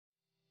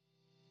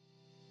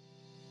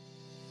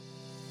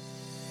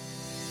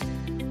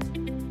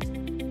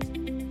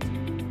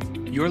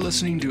You're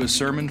listening to a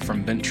sermon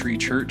from Bent Tree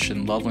Church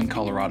in Loveland,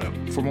 Colorado.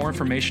 For more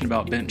information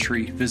about Bent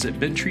Tree, visit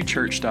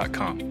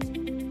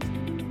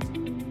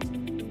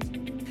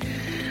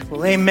benttreechurch.com.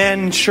 Well,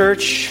 amen,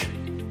 church. You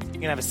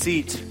can have a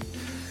seat.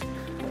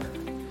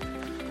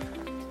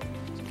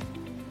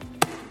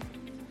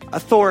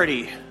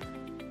 Authority.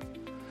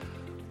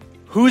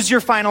 Who's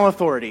your final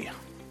authority?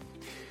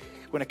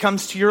 When it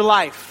comes to your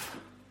life,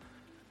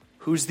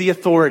 who's the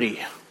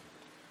authority?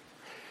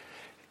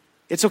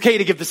 It's okay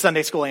to give the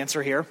Sunday school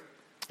answer here.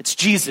 It's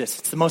Jesus.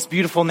 It's the most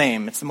beautiful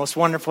name. It's the most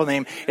wonderful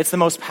name. It's the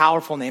most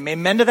powerful name.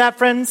 Amen to that,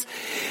 friends?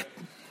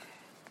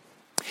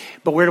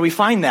 But where do we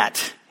find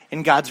that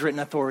in God's written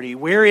authority?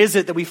 Where is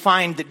it that we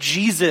find that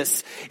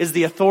Jesus is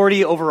the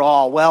authority over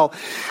all? Well,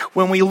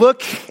 when we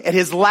look at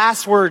his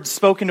last words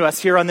spoken to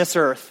us here on this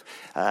earth,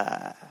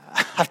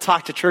 I've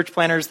talked to church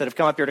planners that have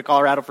come up here to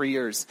Colorado for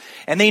years,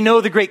 and they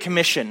know the Great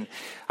Commission,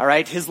 all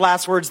right? His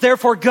last words,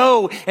 therefore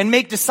go and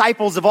make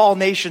disciples of all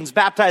nations,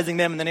 baptizing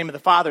them in the name of the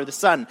Father, the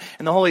Son,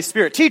 and the Holy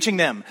Spirit, teaching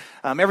them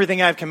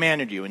everything I've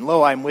commanded you, and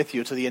lo, I am with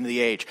you to the end of the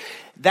age.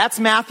 That's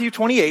Matthew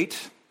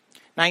 28,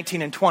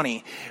 19 and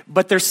 20.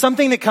 But there's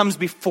something that comes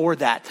before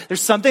that.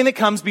 There's something that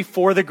comes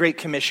before the Great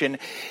Commission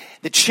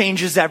that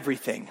changes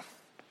everything.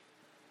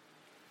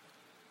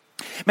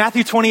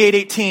 Matthew 28,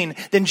 18,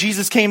 then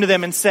Jesus came to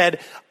them and said,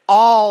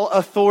 all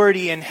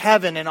authority in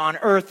heaven and on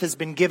earth has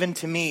been given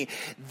to me.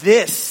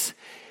 This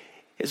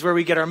is where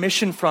we get our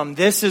mission from.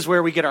 This is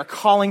where we get our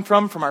calling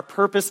from our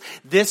purpose.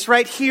 This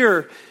right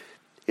here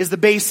is the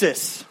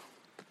basis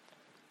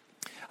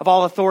of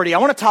all authority. I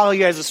want to tell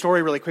you guys a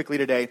story really quickly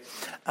today.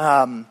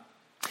 When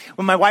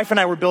my wife and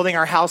I were building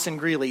our house in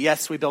Greeley,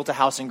 yes, we built a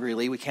house in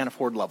Greeley. We can't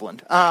afford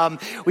Loveland. That's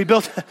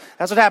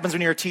what happens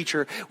when you're a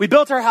teacher. We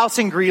built our house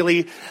in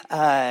Greeley.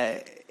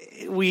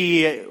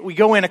 We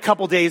go in a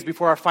couple days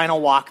before our final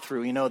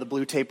walkthrough, you know, the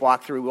blue tape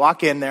walkthrough. We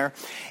walk in there,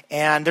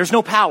 and there's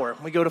no power.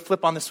 We go to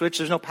flip on the switch,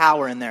 there's no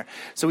power in there.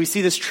 So we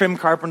see this trim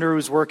carpenter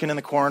who's working in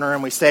the corner,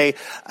 and we say,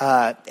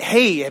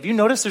 hey, have you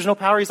noticed there's no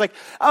power? He's like,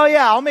 oh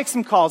yeah, I'll make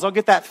some calls, I'll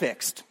get that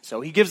fixed. So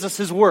he gives us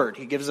his word,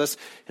 he gives us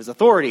his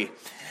authority.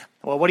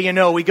 Well, what do you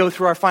know? We go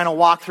through our final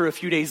walkthrough a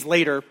few days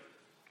later,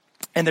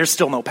 and there's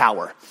still no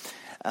power.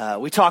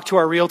 We talked to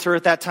our realtor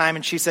at that time,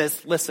 and she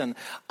says, listen,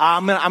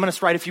 I'm gonna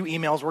write a few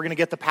emails. We're going to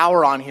get the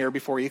power on here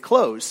before you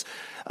close.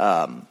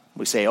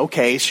 We say,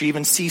 okay. She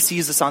even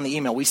CCs us on the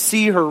email. We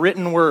see her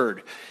written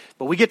word.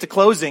 But we get to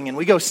closing, and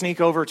we go sneak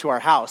over to our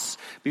house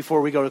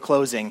before we go to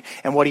closing.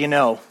 And what do you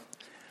know?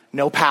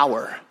 No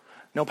power.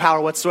 No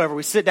power whatsoever.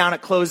 We sit down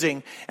at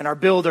closing, and our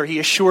builder, he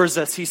assures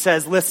us, he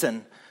says,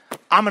 listen,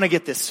 I'm going to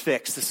get this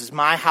fixed. This is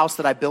my house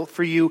that I built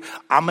for you.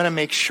 I'm going to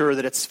make sure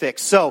that it's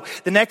fixed. So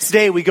the next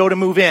day we go to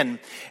move in,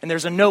 and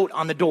there's a note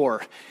on the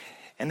door.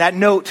 And that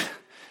note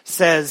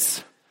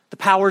says, the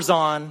power's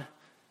on.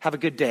 Have a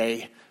good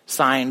day.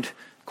 Signed,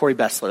 Corey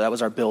Bessler. That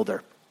was our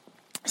builder.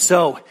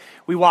 So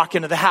we walk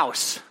into the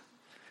house,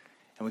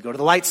 and we go to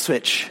the light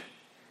switch,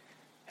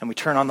 and we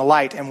turn on the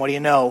light, and what do you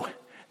know?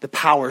 The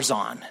power's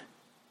on.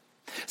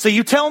 So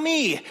you tell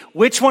me,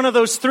 which one of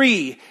those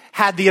three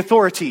had the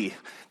authority?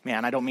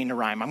 Man, I don't mean to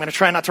rhyme. I'm going to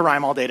try not to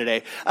rhyme all day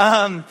today.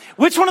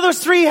 Which one of those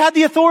three had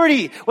the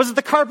authority? Was it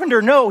the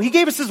carpenter? No. He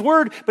gave us his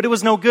word, but it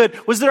was no good.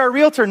 Was it our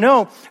realtor?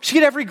 No. She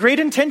had every great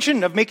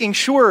intention of making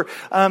sure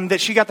that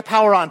she got the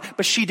power on,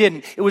 but she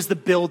didn't. It was the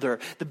builder.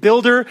 The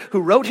builder who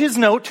wrote his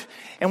note,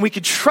 and we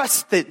could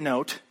trust that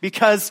note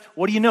because,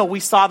 what do you know? We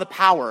saw the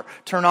power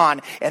turn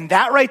on. And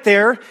that right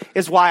there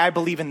is why I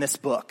believe in this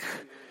book.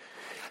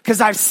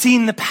 Because I've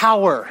seen the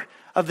power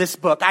of this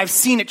book. I've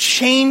seen it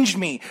change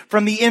me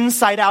from the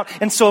inside out.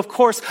 And so, of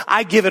course,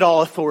 I give it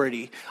all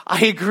authority.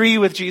 I agree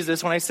with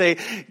Jesus when I say,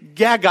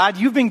 yeah, God,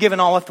 you've been given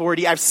all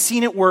authority. I've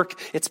seen it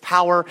work, its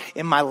power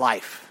in my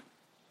life.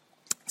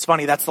 It's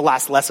funny, that's the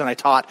last lesson I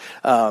taught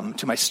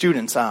to my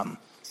students.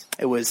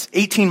 It was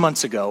 18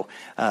 months ago.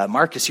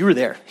 Marcus, you were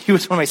there. He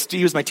was my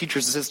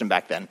teacher's assistant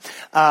back then.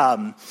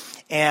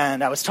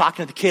 And I was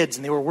talking to the kids,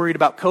 and they were worried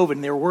about COVID,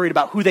 and they were worried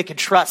about who they could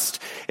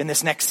trust in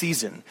this next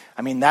season.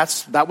 I mean,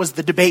 that was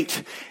the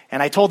debate.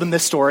 And I told them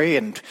this story,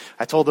 and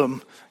I told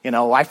them, you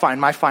know, I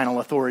find my final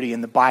authority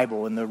in the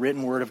Bible, in the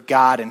written word of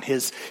God, and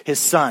his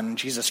Son,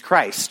 Jesus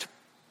Christ.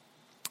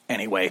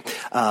 Anyway,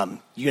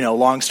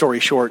 long story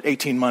short,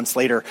 18 months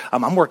later,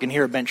 I'm working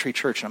here at Bent Tree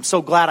Church, and I'm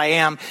so glad I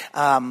am.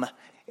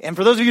 And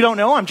for those of you who don't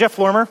know, I'm Jeff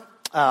Lormer.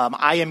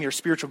 I am your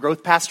spiritual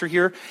growth pastor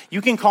here.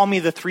 You can call me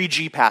the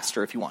 3G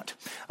pastor if you want,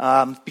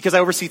 because I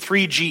oversee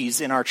 3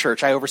 Gs in our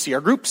church. I oversee our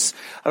groups,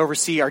 I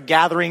oversee our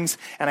gatherings,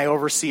 and I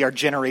oversee our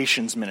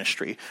generations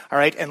ministry. All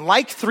right, and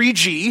like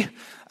 3G,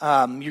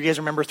 you guys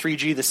remember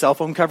 3G, the cell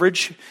phone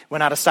coverage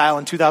went out of style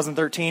in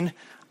 2013?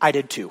 I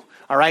did too.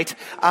 All right.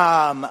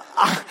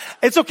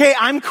 It's okay.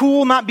 I'm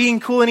cool not being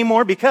cool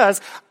anymore because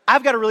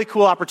I've got a really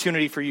cool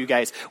opportunity for you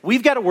guys.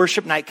 We've got a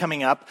worship night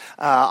coming up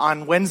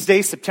on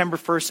Wednesday, September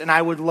 1st, and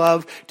I would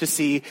love to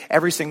see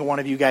every single one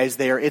of you guys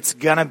there. It's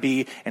going to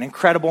be an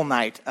incredible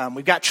night.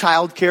 We've got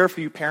childcare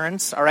for you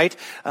parents, all right?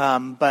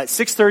 But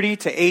 6:30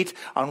 to 8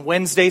 on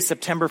Wednesday,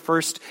 September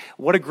 1st.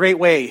 What a great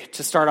way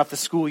to start off the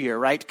school year,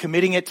 right?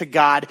 Committing it to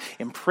God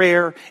in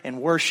prayer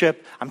and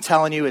worship. I'm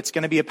telling you, it's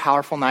going to be a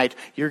powerful night.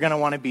 You're going to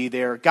want to be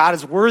there. God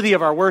is worthy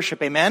of our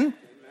worship, amen?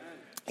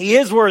 He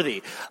is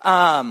worthy.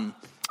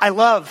 I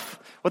love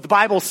what the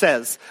Bible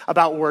says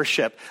about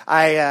worship.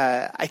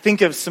 I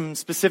think of some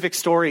specific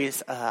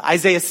stories.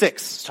 Isaiah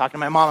 6, talking to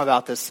my mom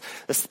about this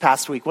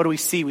past week. What do we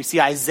see? We see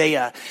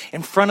Isaiah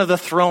in front of the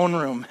throne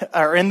room,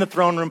 or in the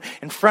throne room,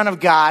 in front of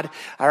God,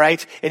 all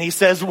right? And he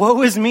says,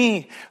 "Woe is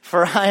me,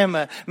 for I am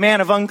a man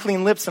of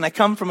unclean lips, and I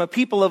come from a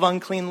people of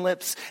unclean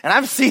lips. And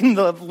I've seen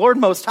the Lord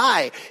Most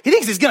High." He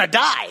thinks he's going to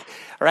die.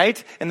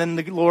 Right? And then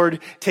the Lord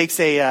takes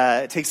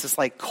this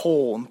like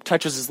coal and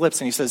touches his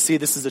lips and he says, "See,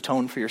 this is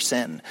atone for your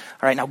sin.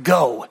 All right, now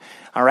go.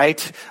 All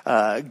right?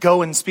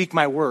 Go and speak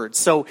my words."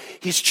 So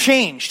he's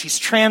changed. He's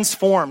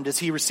transformed as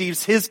he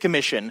receives his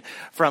commission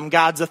from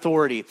God's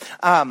authority.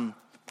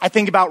 I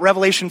think about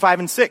Revelation 5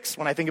 and 6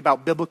 when I think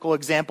about biblical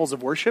examples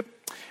of worship.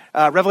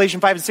 Revelation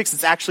 5 and 6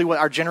 is actually what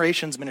our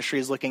Generations ministry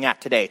is looking at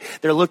today.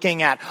 They're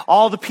looking at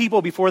all the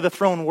people before the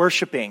throne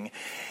worshiping,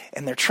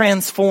 and they're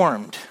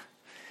transformed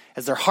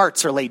as their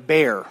hearts are laid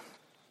bare.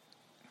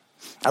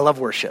 I love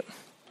worship.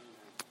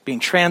 Being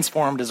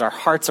transformed as our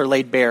hearts are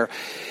laid bare.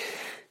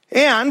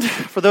 And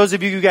for those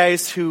of you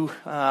guys who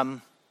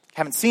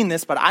haven't seen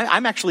this, but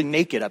I'm actually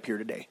naked up here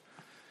today.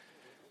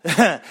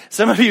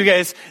 Some of you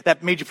guys,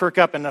 that made you perk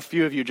up, and a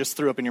few of you just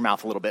threw up in your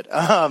mouth a little bit.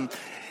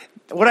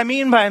 What I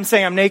mean by I'm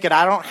saying I'm naked,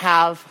 I don't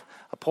have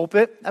a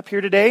pulpit up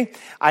here today.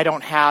 I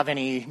don't have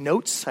any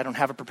notes. I don't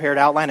have a prepared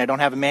outline. I don't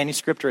have a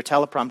manuscript or a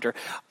teleprompter.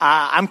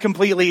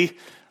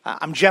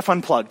 I'm Jeff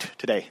Unplugged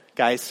today,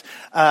 guys.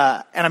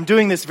 And I'm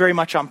doing this very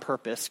much on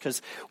purpose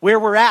because where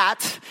we're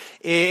at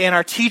in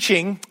our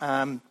teaching,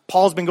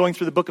 Paul's been going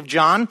through the book of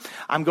John.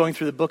 I'm going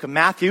through the book of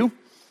Matthew.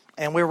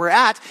 And where we're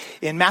at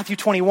in Matthew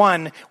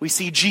 21, we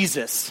see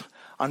Jesus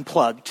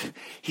unplugged.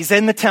 He's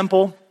in the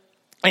temple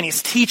and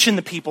he's teaching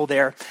the people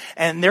there,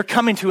 and they're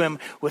coming to him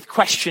with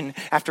question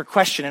after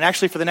question. And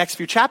actually for the next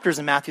few chapters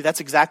in Matthew,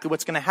 that's exactly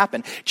what's going to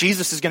happen.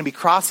 Jesus is going to be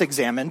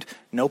cross-examined,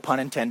 no pun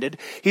intended.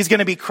 He's going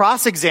to be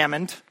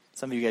cross-examined.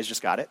 Some of you guys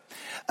just got it.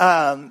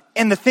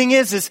 And the thing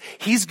is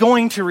he's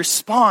going to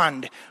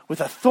respond with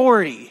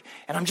authority.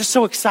 And I'm just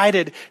so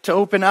excited to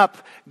open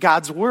up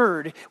God's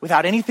word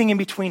without anything in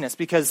between us,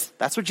 because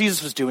that's what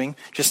Jesus was doing.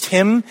 Just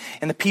him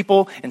and the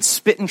people, and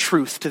spitting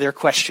truth to their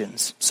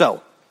questions.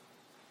 So,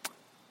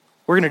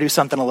 we're going to do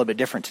something a little bit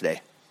different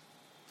today.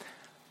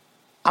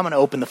 I'm going to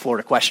open the floor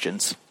to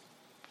questions.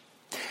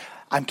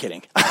 I'm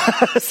kidding.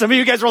 Some of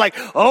you guys were like,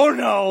 "Oh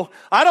no,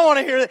 I don't want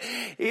to hear that."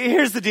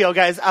 Here's the deal,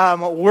 guys.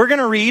 We're going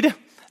to read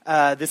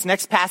this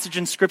next passage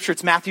in Scripture.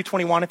 It's Matthew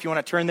 21, if you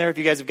want to turn there, if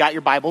you guys have got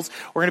your Bibles.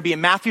 We're going to be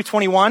in Matthew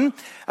 21,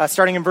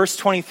 starting in verse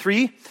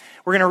 23.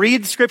 We're going to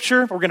read the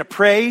Scripture. We're going to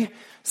pray.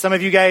 Some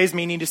of you guys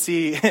may need to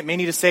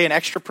say an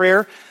extra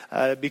prayer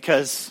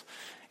because,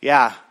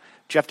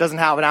 Jeff doesn't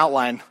have an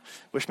outline.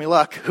 Wish me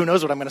luck. Who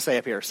knows what I'm going to say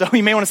up here. So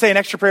you may want to say an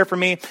extra prayer for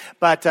me,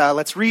 but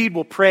let's read,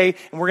 we'll pray,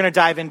 and we're going to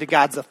dive into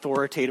God's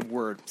authoritative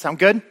word. Sound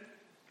good?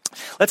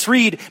 Let's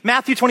read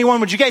Matthew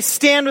 21. Would you guys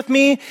stand with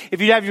me? If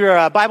you have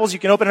your Bibles, you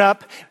can open it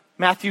up.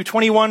 Matthew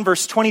 21,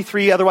 verse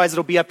 23. Otherwise,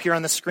 it'll be up here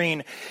on the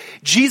screen.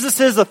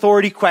 Jesus'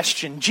 authority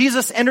question.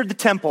 Jesus entered the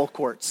temple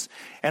courts,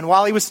 and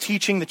while he was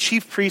teaching, the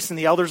chief priests and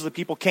the elders of the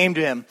people came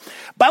to him.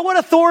 "By what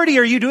authority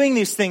are you doing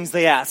these things?"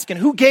 they asked. "And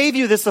who gave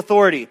you this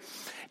authority?"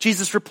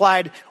 Jesus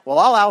replied, "Well,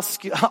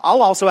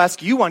 I'll also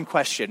ask you one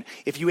question.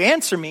 If you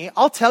answer me,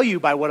 I'll tell you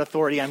by what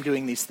authority I'm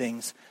doing these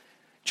things.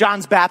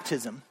 John's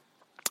baptism,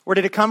 where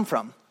did it come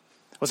from?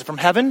 Was it from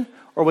heaven,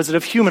 or was it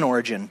of human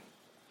origin?"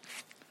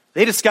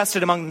 They discussed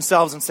it among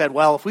themselves and said,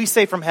 "Well, if we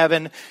say from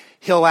heaven,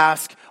 he'll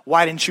ask,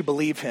 'Why didn't you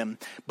believe him?'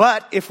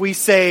 But if we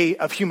say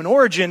of human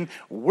origin,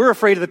 we're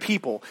afraid of the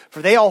people,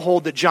 for they all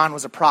hold that John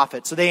was a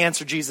prophet." So they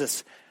answered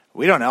Jesus,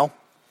 "We don't know."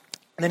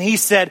 And then he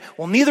said,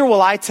 "Well, neither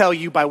will I tell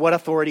you by what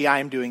authority I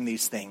am doing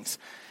these things."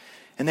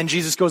 And then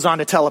Jesus goes on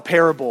to tell a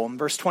parable in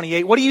verse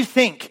 28. "What do you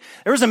think?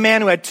 There was a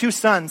man who had 2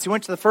 sons. He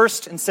went to the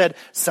first and said,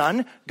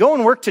 'Son, go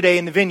and work today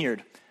in the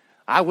vineyard.'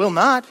 'I will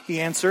not,'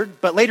 he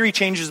answered. But later he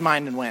changed his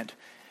mind and went.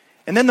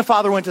 And then the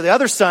father went to the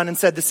other son and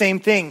said the same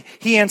thing.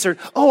 He answered,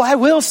 'Oh, I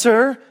will,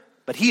 sir.'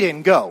 But he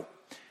didn't go.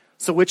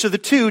 So which of the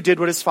 2 did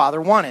what his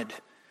father wanted?"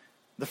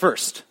 "The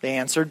first," they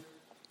answered.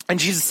 And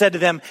Jesus said to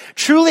them,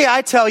 "Truly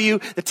I tell you,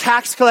 the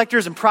tax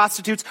collectors and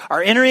prostitutes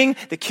are entering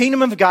the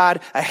kingdom of God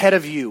ahead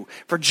of you.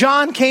 For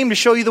John came to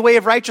show you the way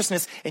of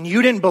righteousness, and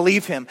you didn't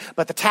believe him.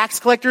 But the tax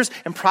collectors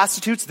and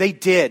prostitutes, they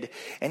did.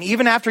 And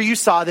even after you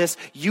saw this,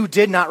 you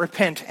did not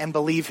repent and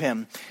believe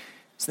him."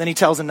 So then he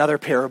tells another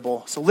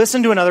parable. So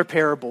listen to another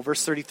parable,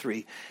 verse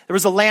 33. "There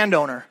was a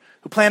landowner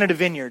who planted a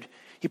vineyard.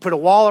 He put a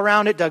wall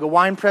around it, dug a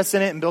wine press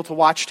in it, and built a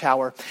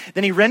watchtower.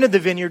 Then he rented the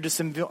vineyard to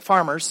some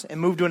farmers and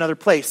moved to another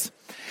place.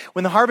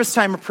 When the harvest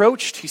time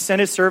approached, he sent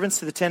his servants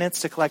to the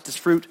tenants to collect his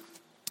fruit.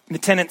 The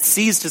tenants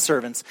seized his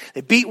servants.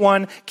 They beat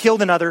one,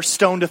 killed another,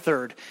 stoned a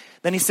third.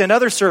 Then he sent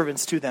other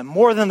servants to them,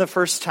 more than the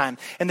first time.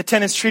 And the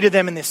tenants treated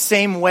them in the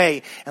same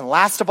way. And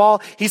last of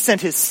all, he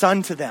sent his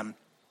son to them.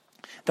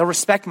 They'll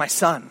respect my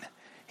son,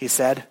 he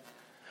said.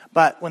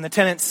 But when the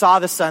tenants saw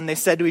the son, they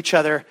said to each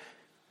other,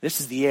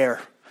 this is the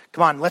heir.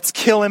 Come on, let's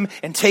kill him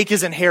and take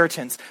his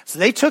inheritance. So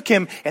they took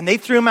him and they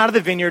threw him out of the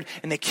vineyard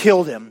and they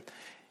killed him.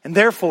 And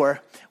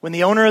therefore, when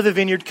the owner of the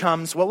vineyard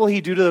comes, what will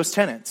he do to those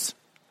tenants?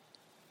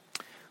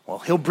 Well,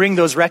 he'll bring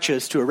those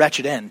wretches to a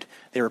wretched end,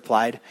 they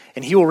replied,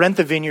 and he will rent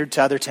the vineyard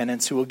to other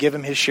tenants who will give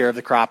him his share of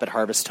the crop at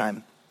harvest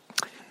time.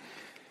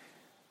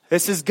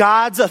 This is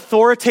God's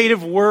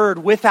authoritative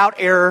word without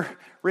error,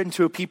 written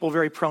to a people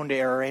very prone to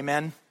error.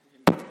 Amen?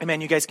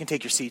 Amen. You guys can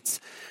take your seats.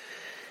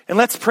 And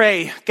let's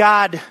pray.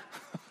 God,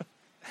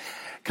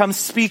 come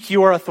speak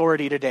your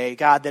authority today.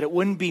 God, that it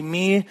wouldn't be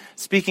me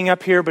speaking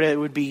up here, but it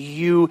would be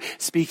you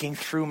speaking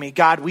through me.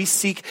 God, we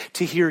seek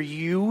to hear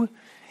you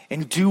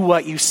and do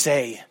what you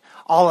say.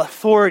 All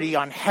authority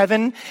on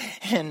heaven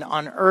and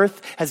on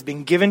earth has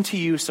been given to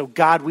you. So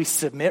God, we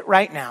submit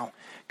right now.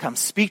 Come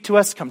speak to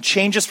us. Come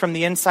change us from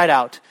the inside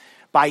out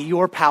by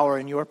your power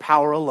and your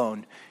power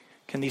alone.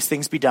 Can these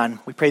things be done?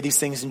 We pray these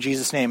things in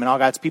Jesus' name. And all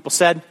God's people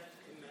said,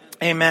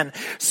 Amen.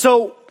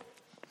 So,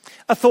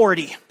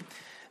 authority.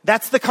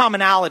 That's the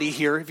commonality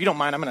here. If you don't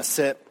mind, I'm going to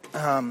sit.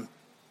 I'm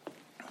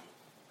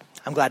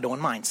glad no one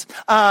minds.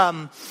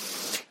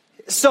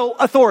 So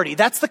authority,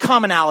 that's the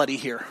commonality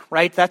here,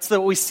 right? That's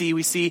what we see.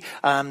 We see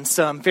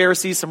some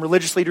Pharisees, some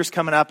religious leaders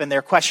coming up, and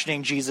they're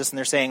questioning Jesus, and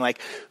they're saying,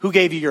 like, who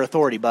gave you your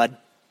authority, bud?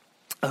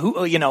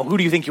 Who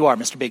do you think you are,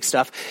 Mr. Big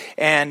Stuff?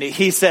 And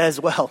he says,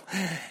 well,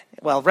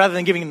 rather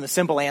than giving them the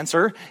simple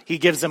answer, he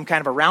gives them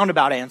kind of a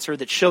roundabout answer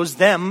that shows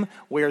them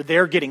where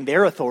they're getting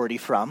their authority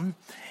from.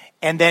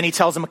 And then he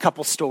tells them a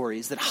couple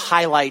stories that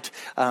highlight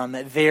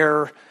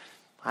their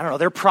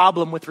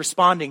problem with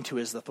responding to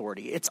his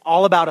authority. It's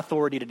all about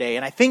authority today.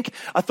 And I think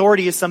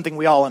authority is something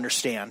we all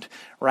understand,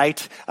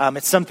 right?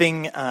 It's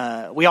something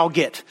we all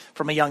get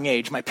from a young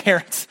age. My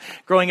parents,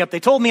 growing up,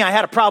 they told me I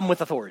had a problem with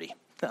authority.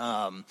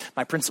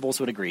 My principals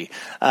would agree.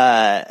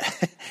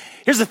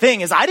 Here's the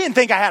thing is I didn't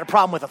think I had a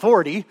problem with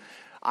authority.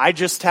 I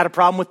just had a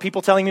problem with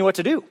people telling me what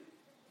to do.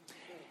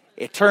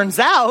 It turns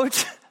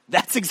out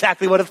that's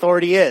exactly what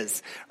authority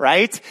is,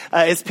 right?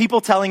 It's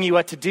people telling you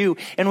what to do.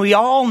 And we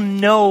all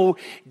know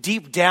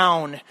deep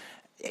down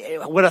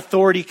what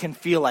authority can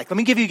feel like. Let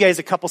me give you guys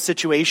a couple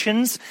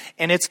situations,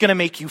 and it's going to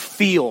make you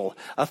feel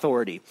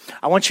authority.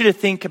 I want you to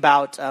think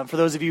about, for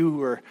those of you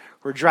who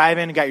are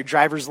driving and got your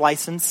driver's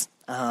license,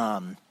 I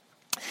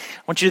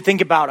want you to think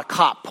about a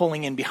cop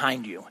pulling in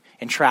behind you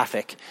in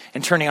traffic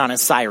and turning on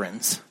his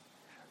sirens.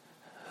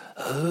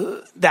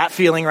 That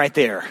feeling right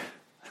there.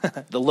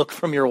 The look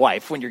from your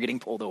wife when you're getting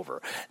pulled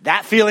over.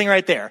 That feeling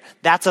right there,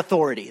 that's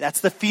authority.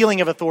 That's the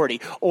feeling of authority.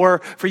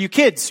 Or for you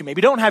kids who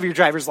maybe don't have your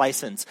driver's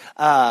license,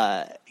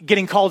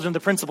 getting called into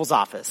the principal's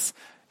office,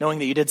 knowing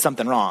that you did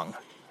something wrong.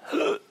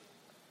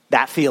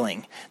 That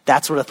feeling,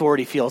 that's what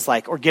authority feels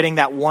like. Or getting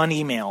that one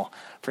email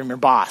from your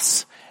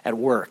boss at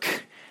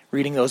work,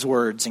 reading those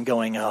words and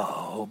going,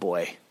 oh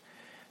boy,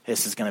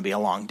 this is going to be a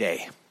long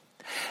day.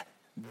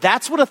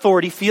 That's what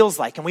authority feels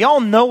like. And we all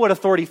know what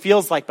authority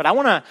feels like, but I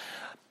want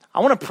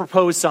to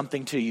propose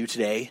something to you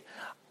today.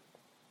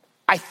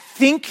 I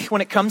think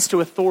when it comes to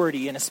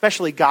authority, and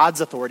especially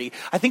God's authority,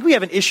 I think we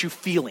have an issue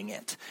feeling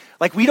it.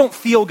 Like we don't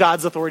feel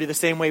God's authority the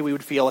same way we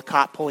would feel a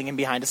cop pulling in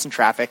behind us in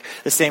traffic,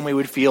 the same way we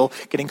would feel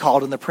getting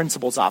called in the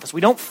principal's office.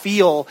 We don't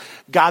feel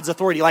God's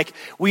authority. Like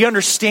we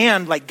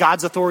understand like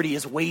God's authority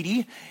is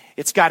weighty.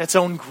 It's got its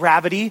own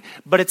gravity,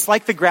 but it's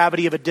like the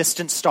gravity of a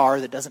distant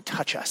star that doesn't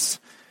touch us.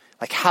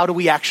 Like how do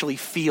we actually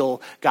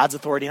feel God's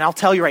authority? And I'll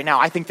tell you right now,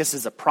 I think this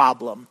is a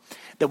problem.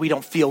 That we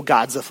don't feel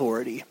God's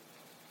authority.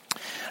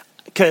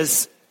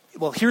 Because,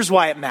 well, here's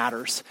why it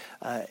matters.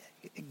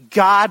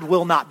 God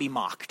will not be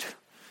mocked.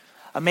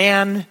 A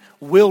man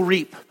will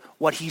reap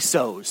what he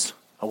sows.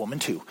 A woman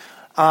too.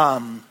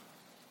 And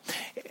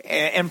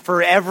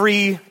for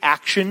every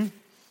action,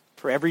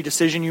 for every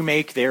decision you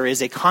make, there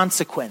is a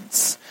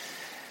consequence.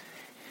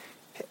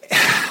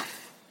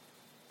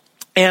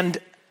 And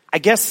I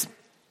guess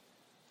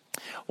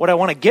what I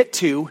want to get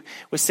to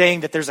was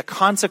saying that there's a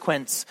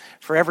consequence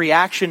for every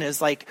action is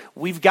like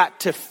we've got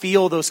to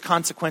feel those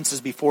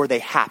consequences before they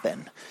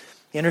happen.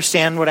 You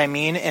understand what I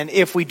mean? And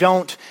if we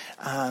don't,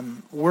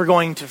 we're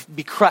going to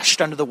be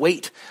crushed under the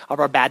weight of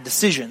our bad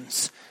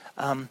decisions.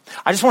 I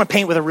just want to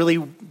paint with a really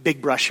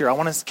big brush here. I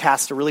want to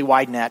cast a really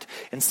wide net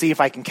and see if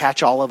I can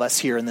catch all of us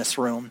here in this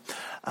room.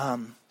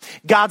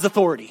 God's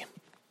authority,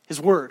 His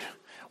word.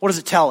 What does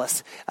it tell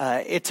us?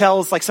 It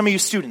tells, like some of you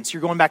students,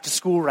 you're going back to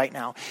school right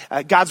now.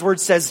 God's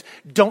word says,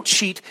 don't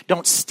cheat,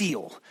 don't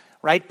steal,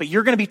 right? But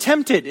you're going to be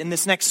tempted in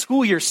this next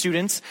school year,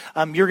 students.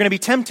 You're going to be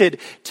tempted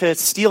to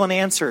steal an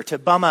answer, to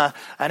bum an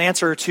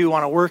answer or two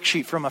on a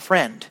worksheet from a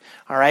friend,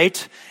 all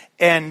right?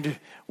 And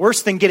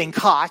worse than getting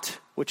caught,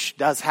 which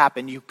does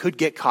happen, you could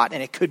get caught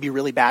and it could be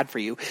really bad for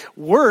you.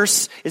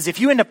 Worse is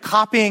if you end up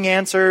copying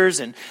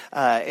answers and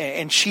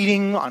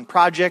cheating on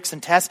projects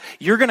and tests,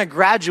 you're going to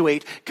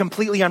graduate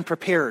completely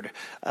unprepared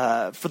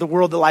for the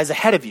world that lies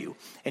ahead of you.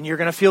 And you're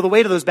going to feel the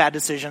weight of those bad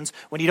decisions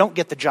when you don't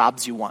get the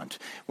jobs you want,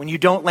 when you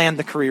don't land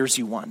the careers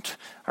you want,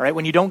 all right,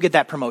 when you don't get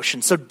that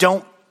promotion. So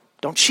don't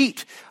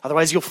cheat.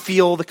 Otherwise, you'll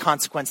feel the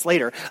consequence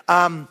later.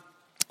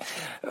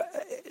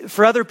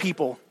 For other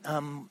people,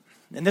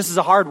 and this is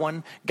a hard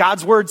one,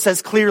 God's word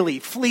says clearly,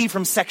 flee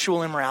from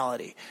sexual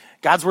immorality.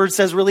 God's word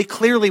says really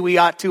clearly we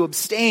ought to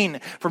abstain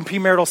from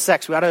premarital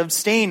sex. We ought to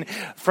abstain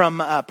from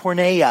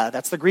porneia.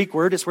 That's the Greek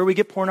word. It's where we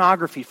get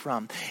pornography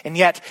from. And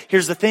yet,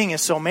 here's the thing,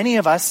 is so many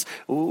of us,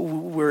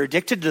 we're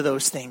addicted to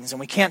those things, and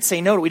we can't say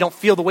no to it. We don't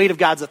feel the weight of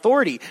God's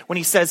authority when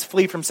he says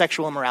flee from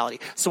sexual immorality.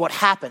 So what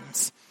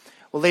happens?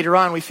 Well, later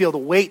on, we feel the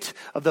weight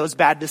of those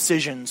bad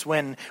decisions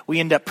when we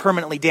end up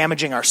permanently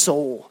damaging our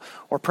soul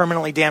or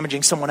permanently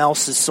damaging someone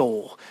else's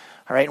soul.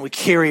 All right, and we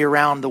carry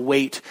around the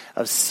weight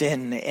of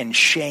sin and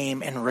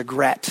shame and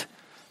regret.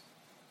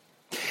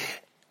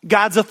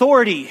 God's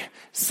authority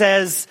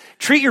says,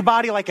 treat your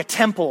body like a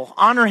temple.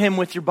 Honor him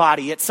with your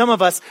body. Yet some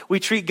of us,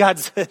 we treat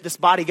this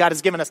body God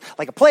has given us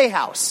like a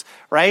playhouse,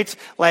 right?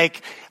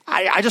 Like,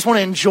 I just want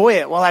to enjoy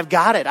it while I've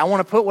got it. I want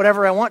to put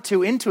whatever I want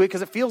to into it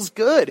because it feels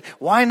good.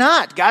 Why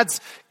not?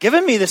 God's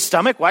given me this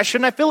stomach. Why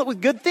shouldn't I fill it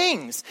with good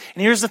things?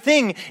 And here's the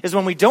thing, is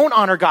when we don't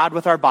honor God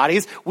with our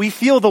bodies, we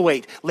feel the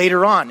weight.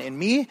 Later on, in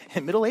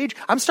middle age,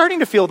 I'm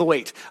starting to feel the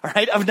weight, all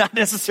right, of not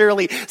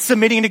necessarily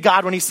submitting to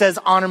God when he says,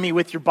 honor me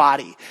with your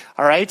body,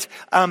 all right?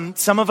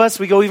 Some of us,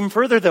 we go even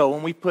further, though,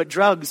 when we put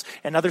drugs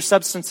and other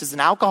substances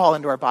and alcohol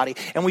into our body,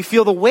 and we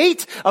feel the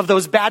weight of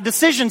those bad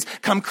decisions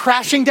come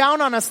crashing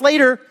down on us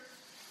later.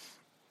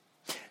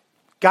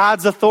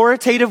 God's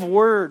authoritative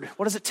word,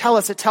 what does it tell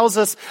us? It tells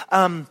us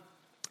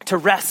to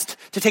rest,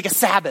 to take a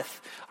Sabbath,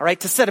 all right,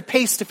 to set a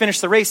pace to finish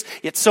the race.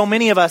 Yet so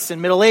many of us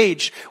in middle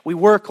age, we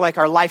work like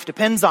our life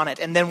depends on it.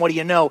 And then what do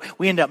you know?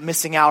 We end up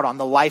missing out on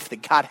the life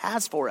that God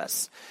has for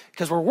us.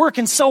 Because we're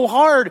working so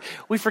hard,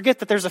 we forget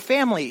that there's a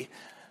family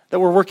that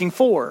we're working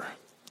for.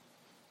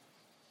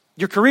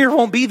 Your career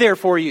won't be there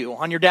for you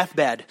on your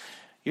deathbed.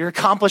 Your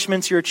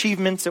accomplishments, your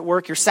achievements at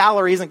work, your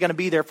salary isn't going to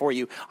be there for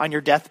you on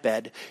your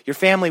deathbed. Your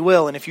family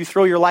will, and if you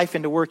throw your life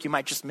into work, you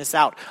might just miss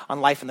out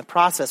on life in the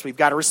process. We've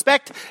got to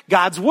respect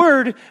God's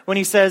word when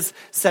he says,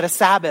 set a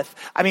Sabbath.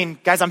 I mean,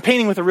 guys, I'm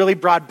painting with a really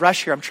broad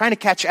brush here. I'm trying to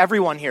catch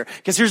everyone here,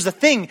 because here's the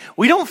thing.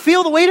 We don't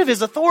feel the weight of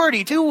his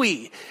authority, do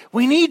we?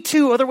 We need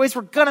to, otherwise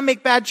we're going to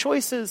make bad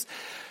choices.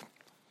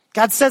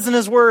 God says in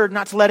his word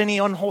not to let any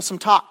unwholesome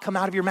talk come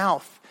out of your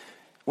mouth.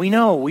 We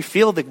know, we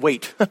feel the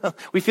weight.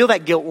 We feel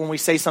that guilt when we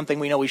say something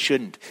we know we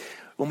shouldn't.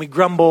 When we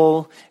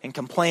grumble and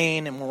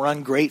complain and when we're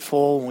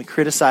ungrateful, when we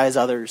criticize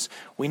others,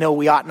 we know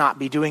we ought not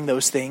be doing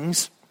those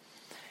things.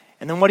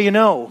 And then what do you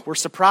know? We're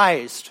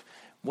surprised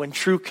when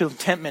true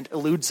contentment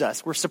eludes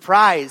us. We're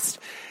surprised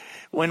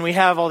when we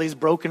have all these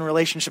broken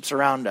relationships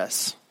around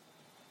us.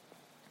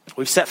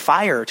 We've set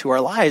fire to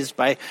our lives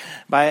by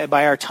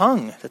our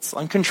tongue that's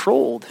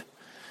uncontrolled.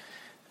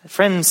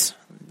 Friends,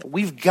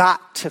 we've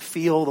got to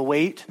feel the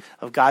weight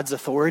of God's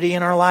authority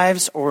in our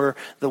lives, or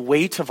the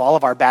weight of all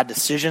of our bad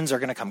decisions are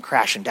going to come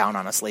crashing down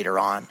on us later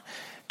on.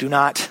 Do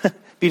not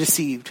be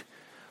deceived.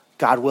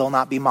 God will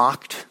not be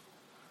mocked.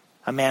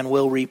 A man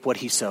will reap what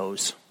he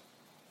sows.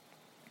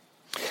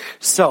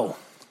 So,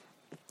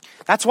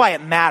 that's why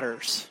it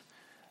matters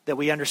that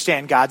we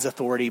understand God's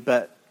authority,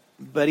 but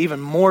even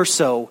more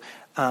so,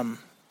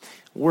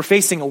 we're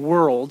facing a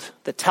world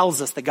that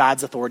tells us that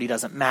God's authority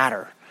doesn't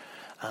matter.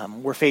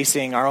 We're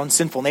facing our own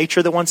sinful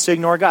nature that wants to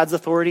ignore God's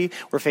authority.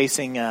 We're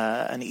facing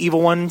an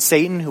evil one,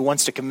 Satan, who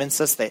wants to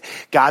convince us that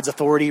God's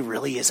authority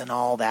really isn't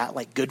all that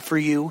good for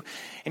you.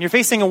 And you're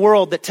facing a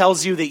world that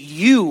tells you that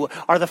you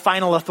are the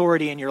final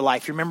authority in your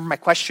life. You remember my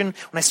question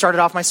when I started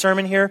off my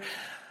sermon here?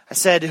 I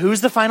said, who's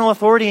the final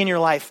authority in your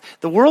life?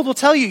 The world will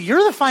tell you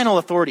you're the final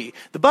authority.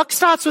 The buck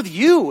stops with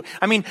you.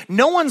 I mean,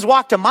 no one's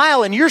walked a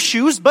mile in your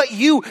shoes but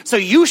you. So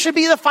you should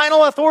be the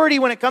final authority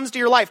when it comes to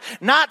your life,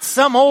 not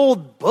some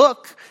old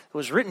book. It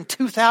was written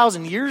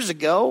 2,000 years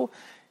ago.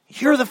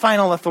 You're the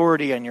final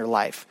authority in your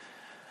life.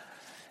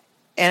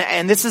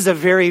 And this is a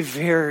very,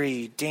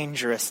 very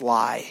dangerous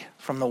lie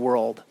from the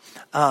world.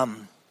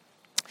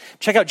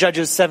 Check out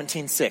Judges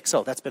 17:6.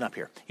 Oh, that's been up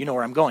here. You know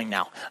where I'm going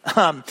now.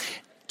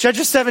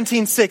 Judges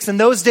 17:6. In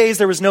those days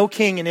there was no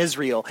king in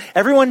Israel.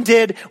 Everyone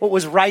did what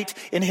was right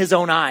in his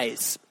own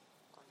eyes.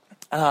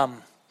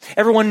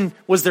 Everyone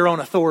was their own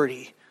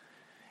authority.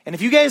 And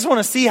if you guys want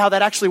to see how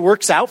that actually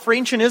works out for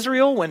ancient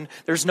Israel, when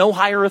there's no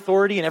higher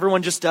authority and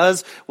everyone just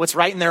does what's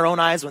right in their own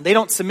eyes, when they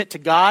don't submit to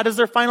God as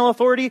their final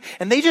authority,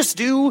 and they just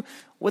do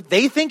what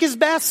they think is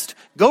best,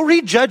 go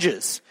read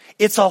Judges.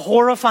 It's a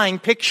horrifying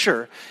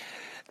picture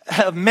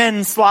of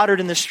men slaughtered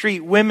in the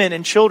street, women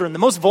and children. The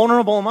most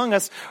vulnerable among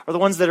us are the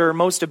ones that are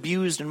most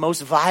abused and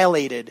most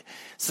violated.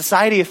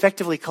 Society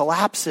effectively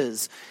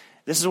collapses.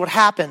 This is what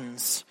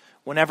happens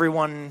when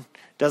everyone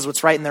does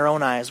what's right in their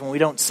own eyes, when we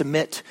don't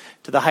submit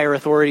to the higher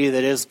authority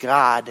that is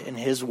God and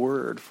his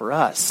word for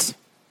us.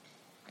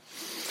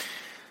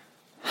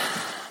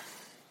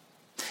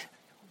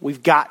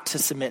 We've got to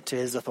submit to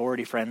his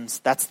authority, friends.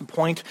 That's the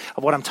point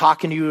of what I'm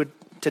talking to you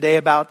today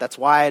about. That's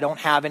why I don't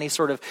have any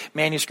sort of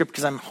manuscript,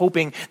 because I'm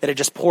hoping that it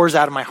just pours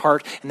out of my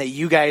heart and that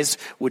you guys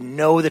would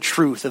know the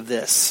truth of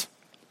this,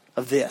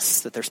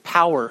 that there's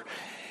power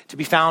to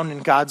be found in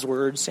God's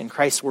words, in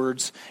Christ's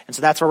words. And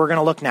so that's where we're going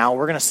to look now.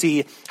 We're going to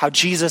see how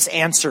Jesus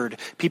answered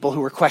people who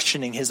were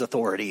questioning his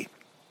authority.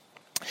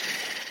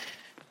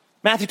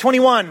 Matthew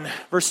 21,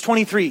 verse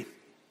 23.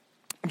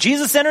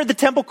 Jesus entered the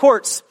temple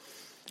courts,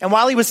 and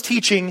while he was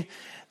teaching,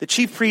 the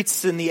chief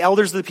priests and the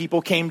elders of the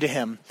people came to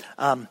him.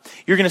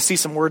 You're going to see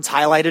some words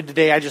highlighted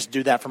today. I just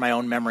do that for my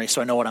own memory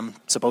so I know what I'm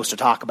supposed to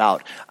talk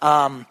about.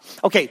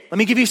 Okay, let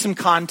me give you some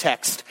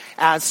context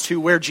as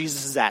to where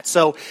Jesus is at.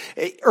 So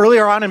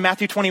earlier on in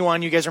Matthew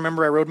 21, you guys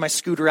remember I rode my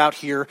scooter out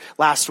here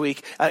last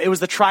week. It was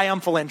the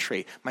triumphal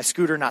entry. My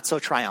scooter, not so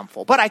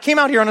triumphal. But I came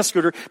out here on a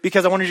scooter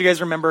because I wanted you guys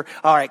to remember,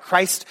 all right,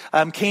 Christ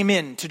came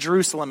in to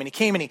Jerusalem, and he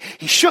came and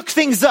he shook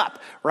things up,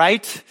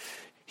 right?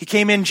 He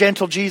came in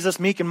gentle Jesus,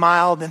 meek and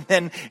mild, and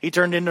then he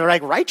turned into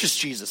like righteous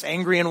Jesus,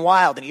 angry and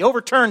wild. And he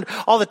overturned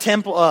all the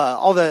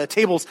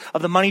tables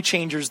of the money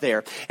changers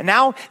there. And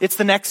now it's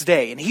the next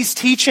day, and he's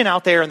teaching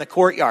out there in the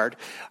courtyard,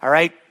 all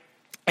right?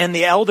 And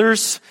the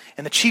elders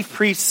and the chief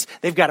priests,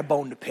 they've got a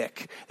bone to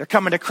pick. They're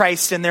coming to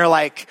Christ, and they're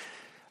like,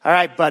 all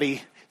right,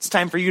 buddy, it's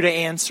time for you to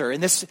answer.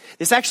 And this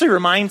actually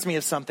reminds me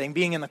of something.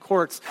 Being in the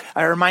courts, it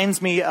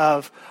reminds me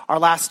of our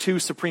last two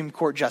Supreme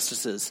Court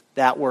justices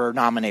that were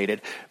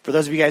nominated. For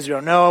those of you guys who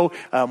don't know,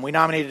 we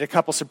nominated a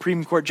couple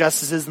Supreme Court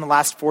justices in the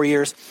last 4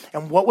 years.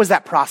 And what was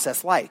that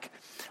process like?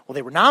 Well,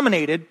 they were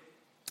nominated,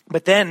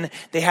 but then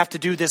they have to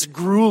do this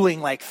grueling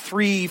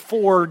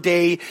 3-4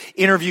 day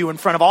interview in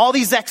front of all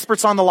these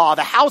experts on the law,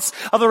 the House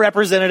of the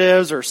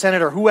Representatives or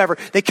Senate or whoever.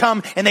 They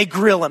come and they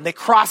grill them. They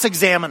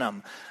cross-examine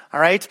them. All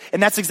right?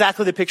 And that's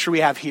exactly the picture we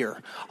have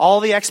here. All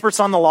the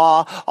experts on the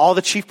law, all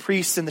the chief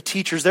priests and the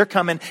teachers, they're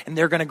coming and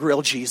they're going to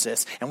grill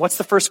Jesus. And what's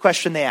the first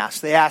question they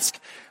ask? They ask,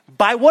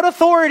 by what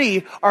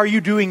authority are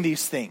you doing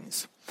these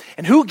things?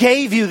 And who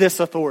gave you this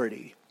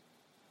authority?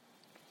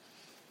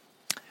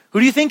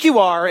 Who do you think you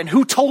are, and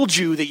who told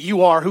you that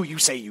you are who you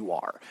say you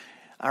are?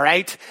 All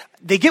right?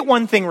 They get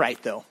one thing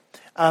right, though.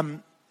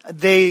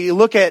 They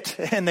look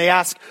at and they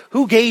ask,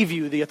 who gave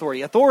you the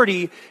authority?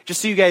 Authority, just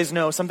so you guys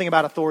know something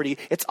about authority,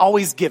 it's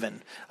always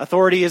given.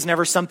 Authority is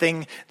never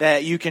something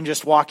that you can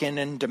just walk in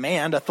and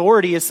demand.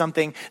 Authority is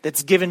something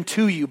that's given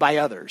to you by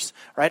others,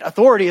 right?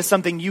 Authority is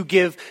something you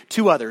give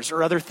to others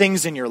or other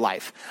things in your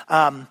life.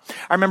 I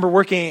remember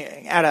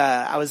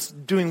I was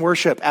doing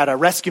worship at a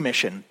rescue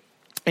mission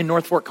in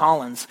North Fort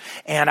Collins,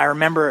 and I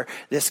remember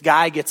this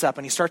guy gets up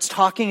and he starts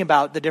talking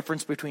about the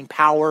difference between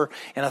power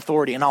and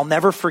authority, and I'll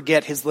never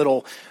forget his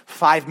little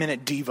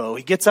 5-minute devo.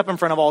 He gets up in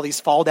front of all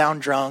these fall-down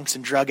drunks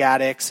and drug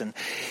addicts, and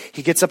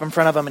he gets up in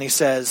front of them and he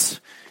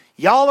says,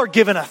 y'all are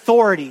given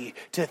authority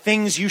to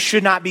things you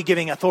should not be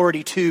giving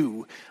authority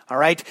to, all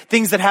right?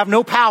 Things that have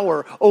no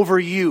power over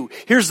you.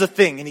 Here's the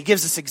thing, and he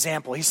gives this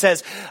example. He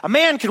says, a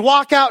man could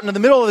walk out into the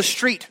middle of the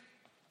street,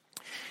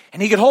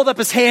 and he could hold up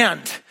his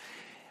hand,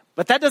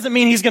 but that doesn't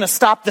mean he's going to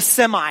stop the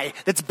semi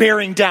that's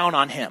bearing down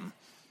on him.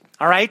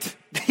 All right?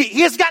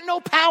 He has got no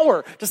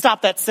power to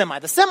stop that semi.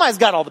 The semi's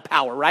got all the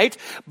power, right?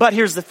 But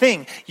here's the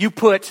thing. You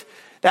put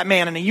that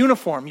man in a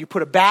uniform. You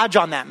put a badge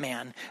on that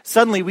man.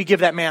 Suddenly we give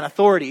that man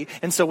authority.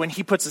 And so when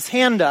he puts his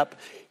hand up,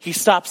 he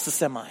stops the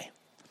semi.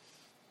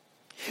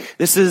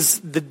 This is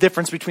the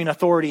difference between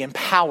authority and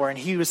power. And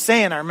he was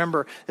saying, I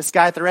remember this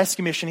guy at the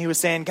rescue mission, he was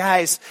saying,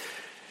 guys,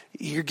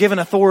 you're given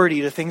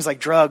authority to things like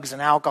drugs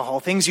and alcohol,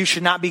 things you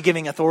should not be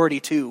giving authority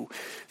to,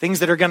 things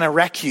that are going to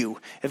wreck you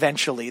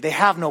eventually. They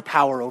have no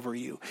power over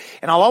you.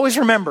 And I'll always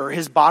remember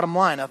his bottom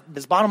line.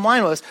 His bottom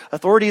line was,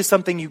 authority is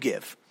something you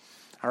give.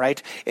 All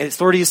right?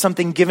 Authority is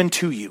something given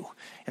to you.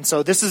 And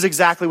so this is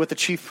exactly what the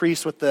chief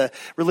priests, with the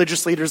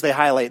religious leaders, they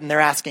highlight. And they're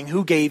asking,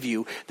 who gave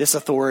you this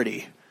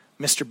authority,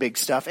 Mr. Big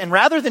Stuff? And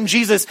rather than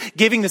Jesus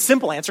giving the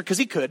simple answer, because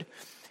he could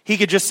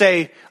just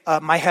say,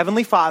 my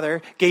heavenly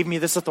Father gave me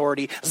this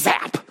authority,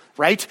 zap,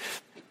 right?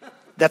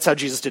 That's how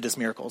Jesus did his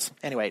miracles.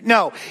 Anyway,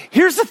 no,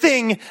 here's the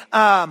thing.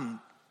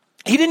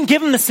 He didn't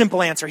give him the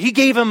simple answer. He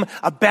gave him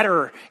a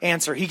better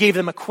answer. He gave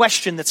them a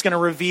question that's going to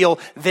reveal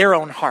their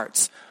own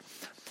hearts.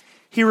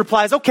 He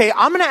replies, okay,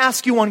 I'm going to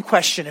ask you one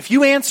question. If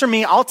you answer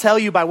me, I'll tell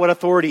you by what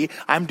authority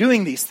I'm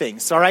doing these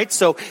things. All right?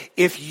 So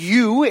if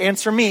you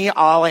answer me,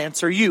 I'll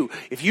answer you.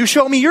 If you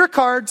show me your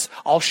cards,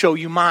 I'll show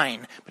you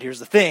mine. But here's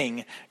the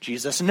thing.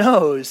 Jesus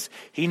knows.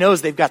 He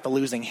knows they've got the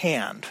losing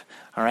hand.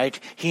 All right?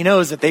 He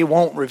knows that they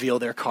won't reveal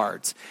their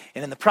cards.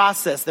 And in the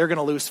process, they're going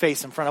to lose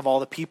face in front of all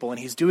the people. And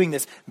he's doing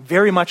this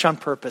very much on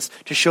purpose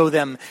to show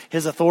them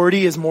his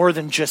authority is more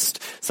than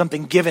just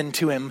something given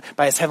to him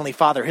by his heavenly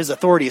Father. His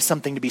authority is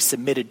something to be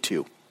submitted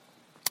to.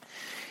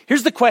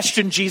 Here's the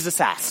question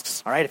Jesus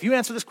asks, all right? If you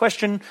answer this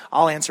question,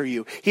 I'll answer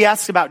you. He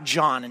asks about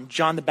John and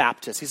John the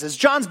Baptist. He says,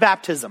 John's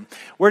baptism,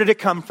 where did it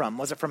come from?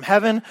 Was it from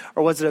heaven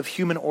or was it of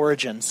human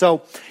origin?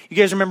 So you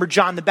guys remember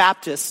John the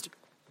Baptist.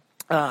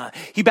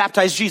 He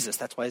baptized Jesus.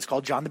 That's why he's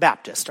called John the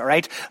Baptist, all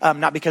right?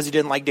 Not because he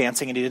didn't like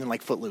dancing and he didn't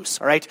like Footloose,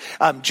 all right?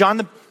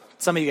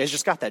 Some of you guys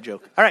just got that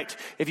joke. All right.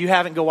 If you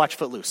haven't, go watch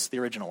Footloose, the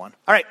original one.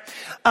 All right.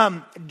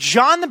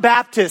 John the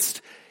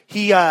Baptist,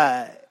 he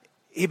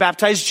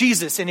baptized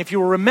Jesus. And if you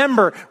will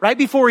remember, right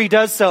before he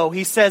does so,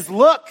 he says,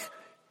 look,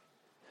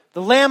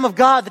 the Lamb of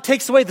God that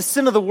takes away the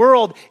sin of the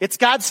world. It's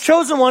God's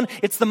chosen one.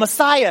 It's the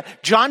Messiah.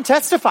 John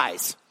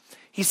testifies.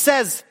 He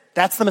says,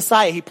 that's the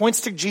Messiah. He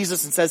points to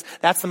Jesus and says,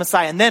 that's the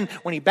Messiah. And then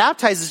when he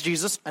baptizes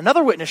Jesus,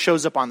 another witness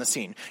shows up on the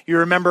scene. You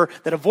remember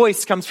that a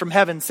voice comes from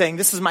heaven saying,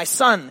 this is my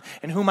son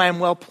in whom I am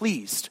well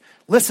pleased.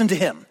 Listen to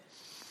him.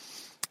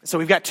 So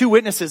we've got two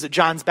witnesses at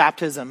John's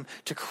baptism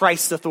to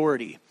Christ's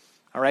authority.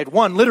 All right.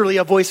 One, literally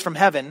a voice from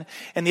heaven.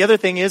 And the other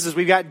thing is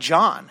we've got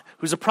John,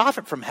 who's a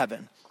prophet from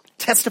heaven,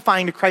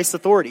 testifying to Christ's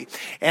authority.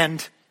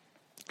 And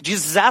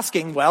Jesus is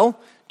asking, well,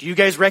 do you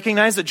guys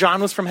recognize that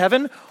John was from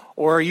heaven?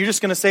 Or are you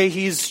just going to say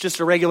he's just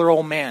a regular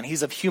old man?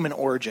 He's of human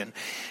origin.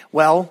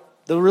 Well,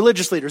 the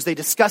religious leaders, they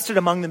discussed it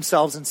among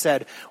themselves and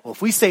said, well,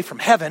 if we say from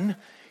heaven,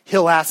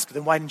 he'll ask,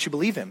 then why didn't you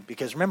believe him?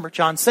 Because remember,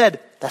 John said,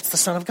 that's the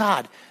Son of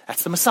God.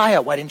 That's the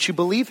Messiah. Why didn't you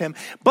believe him?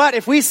 But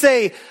if we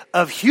say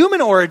of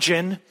human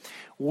origin,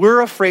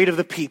 we're afraid of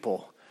the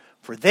people,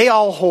 for they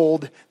all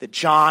hold that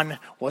John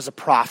was a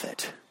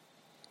prophet.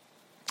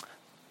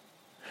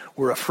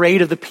 We're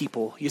afraid of the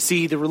people. You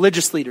see, the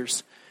religious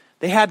leaders,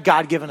 they had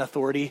God-given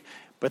authority,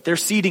 but they're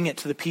ceding it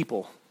to the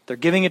people. They're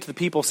giving it to the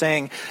people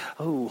saying,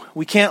 oh,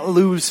 we can't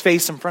lose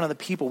face in front of the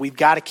people. We've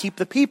got to keep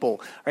the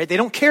people, right? They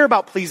don't care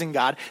about pleasing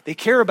God. They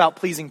care about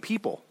pleasing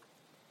people.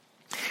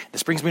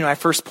 This brings me to my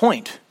first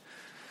point.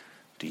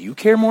 Do you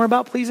care more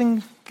about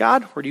pleasing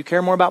God or do you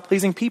care more about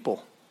pleasing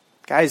people?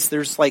 Guys,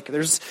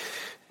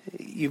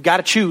 you've got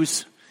to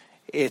choose.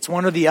 It's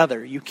one or the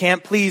other. You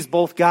can't please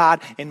both God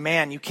and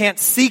man. You can't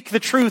seek the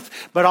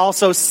truth, but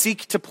also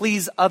seek to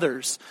please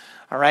others.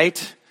 All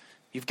right?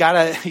 You've got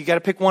to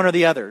pick one or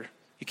the other.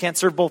 You can't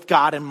serve both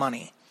God and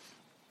money.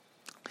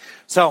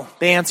 So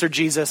they answered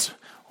Jesus,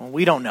 well,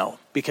 we don't know,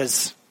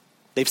 because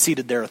they've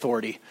ceded their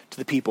authority to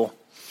the people.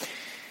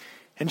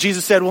 And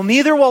Jesus said, well,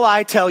 neither will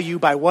I tell you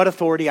by what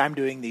authority I'm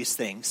doing these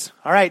things.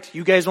 All right,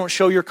 you guys won't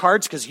show your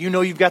cards because you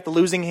know you've got the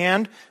losing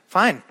hand.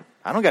 Fine,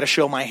 I don't got to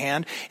show my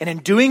hand. And in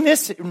doing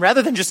this,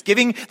 rather than just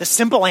giving the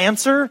simple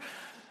answer,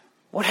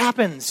 what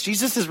happens?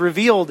 Jesus has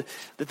revealed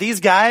that these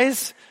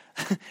guys,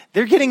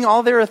 they're getting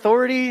all their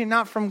authority,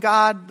 not from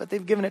God, but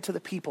they've given it to the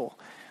people.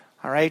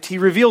 All right, he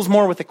reveals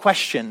more with a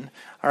question,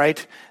 all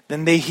right,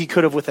 than he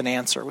could have with an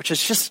answer, which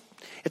is just,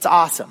 it's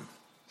awesome.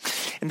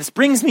 And this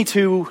brings me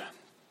to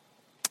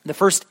the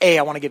first A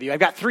I want to give you. I've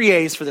got 3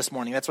 A's for this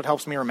morning. That's what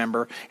helps me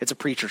remember. It's a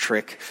preacher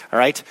trick, all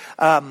right?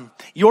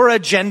 Your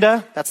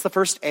agenda, that's the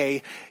first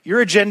A. Your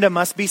agenda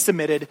must be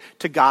submitted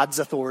to God's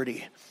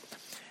authority.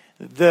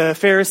 The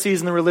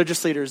Pharisees and the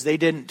religious leaders, they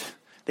didn't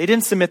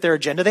submit their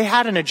agenda. They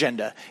had an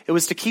agenda. It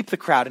was to keep the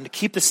crowd and to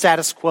keep the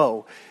status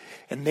quo.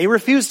 And they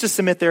refused to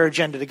submit their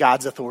agenda to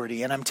God's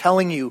authority. And I'm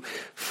telling you,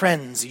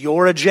 friends,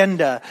 your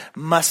agenda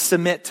must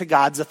submit to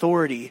God's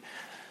authority.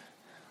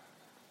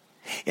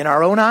 In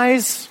our own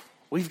eyes,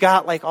 we've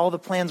got all the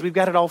plans. We've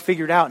got it all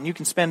figured out. And you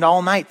can spend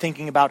all night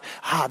thinking about,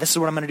 this is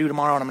what I'm going to do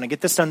tomorrow. And I'm going to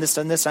get this done, this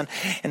done, this done.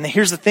 And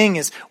here's the thing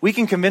is, we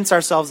can convince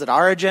ourselves that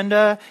our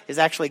agenda is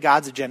actually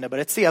God's agenda, but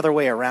it's the other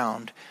way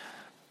around.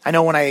 I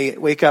know when I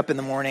wake up in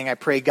the morning, I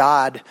pray,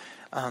 God,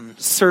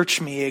 search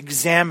me,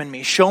 examine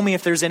me, show me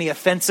if there's any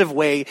offensive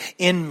way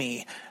in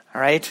me. All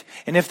right?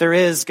 And if there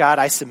is, God,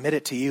 I submit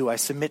it to you. I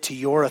submit to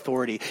your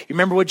authority. You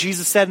remember what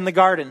Jesus said in the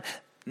garden?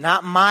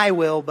 Not my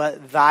will,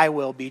 but thy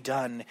will be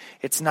done.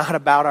 It's not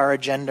about our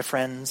agenda,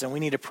 friends. And we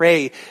need to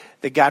pray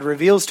that God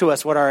reveals to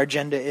us what our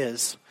agenda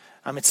is.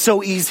 It's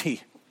so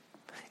easy.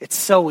 It's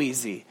so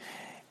easy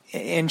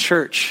in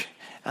church.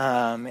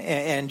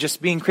 And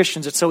just being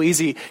Christians, it's so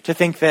easy to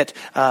think that,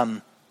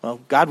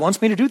 God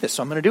wants me to do this,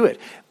 so I'm going to do it.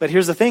 But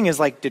here's the thing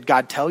is, did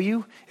God tell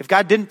you? If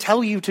God didn't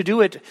tell you to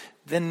do it,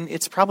 then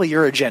it's probably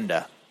your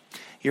agenda.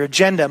 Your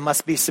agenda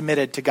must be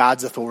submitted to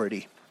God's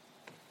authority.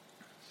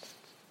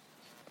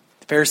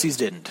 The Pharisees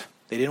didn't.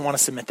 They didn't want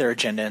to submit their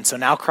agenda. And so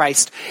now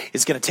Christ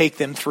is going to take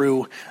them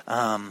through,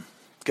 some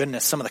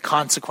of the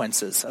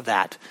consequences of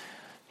that.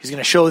 He's going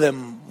to show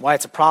them why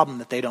it's a problem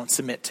that they don't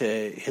submit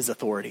to his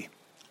authority.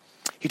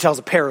 He tells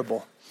a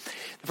parable.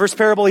 The first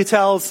parable he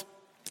tells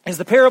is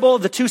the parable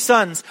of the 2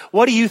 sons.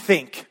 What do you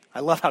think?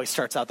 I love how he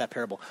starts out that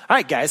parable. All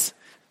right, guys,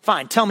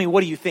 fine. Tell me,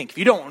 what do you think? If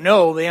you don't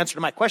know the answer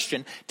to my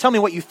question, tell me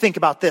what you think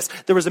about this.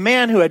 There was a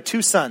man who had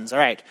 2 sons. All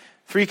right,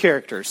 3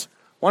 characters.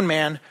 1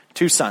 man,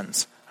 2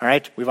 sons. All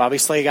right, we've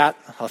obviously got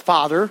a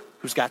father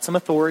who's got some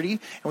authority,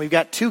 and we've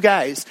got 2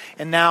 guys.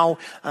 And now,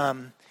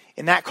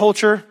 in that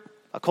culture,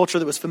 a culture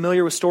that was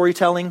familiar with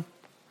storytelling,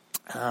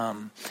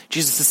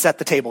 Jesus has set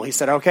the table. He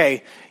said,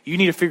 okay, you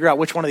need to figure out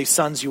which one of these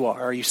sons you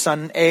are. Are you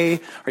son A?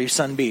 Are you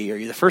son B? Are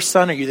you the first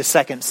son? Or are you the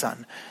second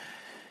son?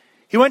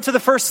 He went to the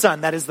first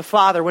son, that is the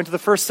father, went to the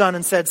first son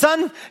and said,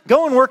 son,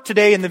 go and work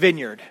today in the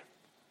vineyard.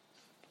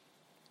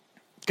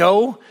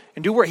 Go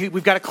and do work.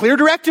 We've got a clear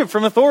directive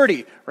from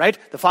authority, right?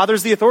 The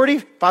father's the authority.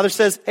 Father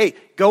says, hey,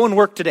 go and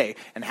work today.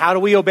 And how do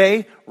we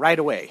obey? Right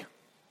away.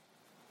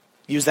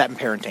 Use that in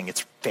parenting.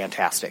 It's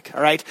fantastic.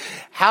 All right.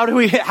 How do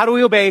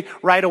we obey?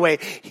 Right away.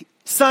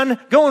 Son,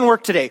 go and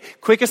work today.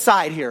 Quick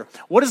aside here.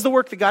 What is the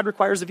work that God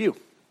requires of you?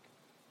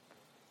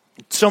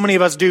 So many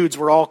of us dudes,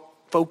 we're all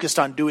focused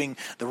on doing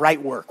the right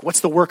work.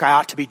 What's the work I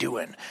ought to be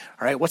doing?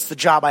 All right. What's the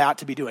job I ought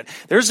to be doing?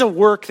 There's a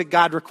work that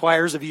God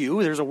requires of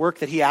you. There's a work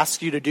that he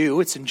asks you to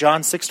do. It's in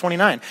John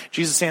 6:29.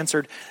 Jesus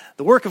answered,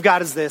 the work of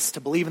God is this,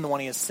 to believe in the one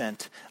he has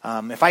sent.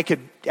 If I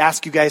could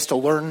ask you guys to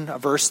learn a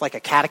verse like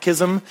a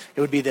catechism, it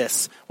would be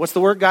this. What's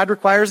the work God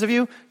requires of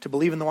you? To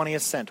believe in the one he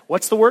has sent.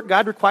 What's the work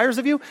God requires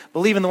of you?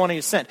 Believe in the one he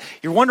has sent.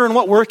 You're wondering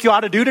what work you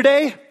ought to do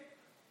today?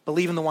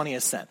 Believe in the one he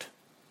has sent.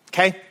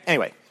 Okay?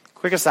 Anyway,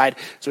 quick aside.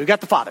 So we've got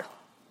the father.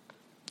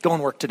 Go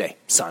and work today,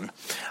 son.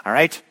 All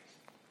right?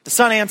 The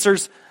son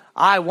answers,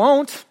 I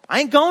won't.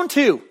 I ain't going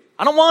to.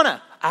 I don't want to.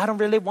 I don't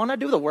really want to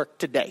do the work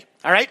today.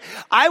 All right?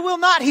 I will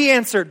not, he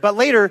answered. But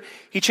later,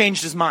 he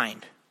changed his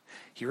mind.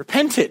 He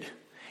repented,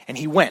 and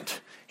he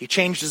went. He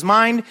changed his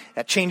mind.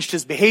 That changed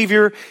his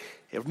behavior.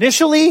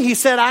 Initially, he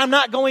said, I'm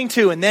not going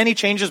to. And then he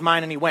changed his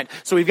mind, and he went.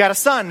 So we've got a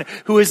son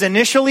who is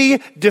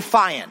initially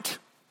defiant.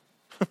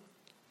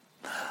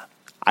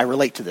 I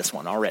relate to this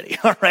one already,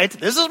 all right?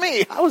 This is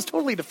me. I was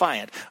totally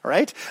defiant, all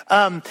right?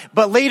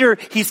 But later,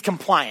 he's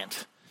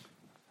compliant.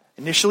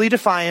 Initially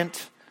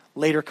defiant,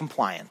 later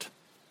compliant.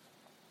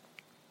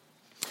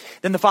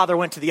 Then the father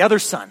went to the other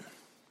son.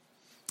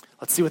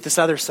 Let's see what this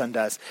other son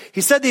does.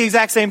 He said the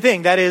exact same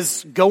thing. That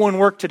is, go and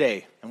work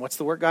today. And what's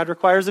the work God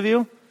requires of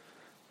you?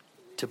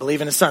 To believe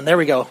in his son. There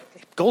we go.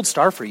 Gold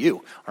star for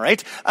you, all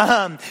right?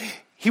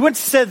 He went and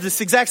said this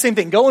exact same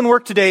thing. Go and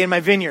work today in my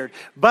vineyard.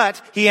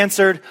 But he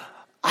answered,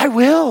 I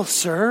will,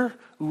 sir.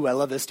 Ooh, I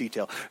love this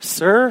detail.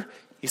 Sir,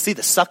 you see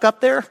the suck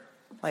up there?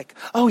 Like,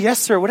 oh, yes,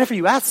 sir. Whatever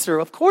you ask, sir.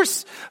 Of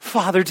course,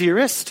 Father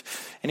dearest.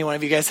 Any one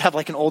of you guys have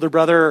like an older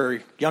brother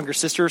or younger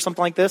sister or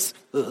something like this?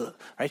 Ugh,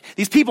 right?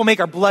 These people make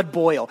our blood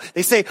boil.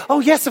 They say,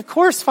 oh, yes, of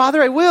course,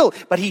 Father, I will.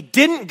 But he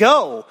didn't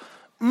go.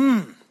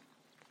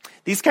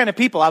 These kind of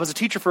people, I was a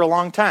teacher for a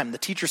long time. The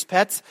teacher's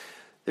pets,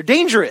 they're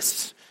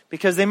dangerous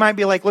because they might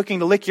be like looking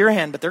to lick your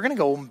hand, but they're going to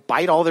go and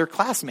bite all their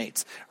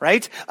classmates,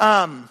 right?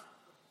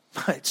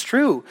 It's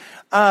true.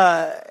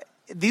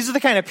 These are the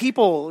kind of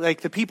people,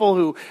 like the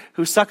people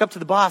who suck up to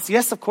the boss.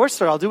 Yes, of course,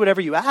 sir. I'll do whatever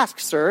you ask,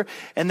 sir.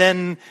 And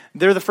then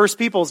they're the first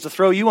people to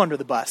throw you under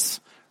the bus,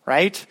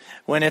 right?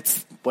 When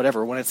it's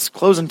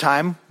closing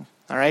time,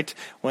 all right?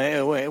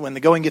 When the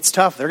going gets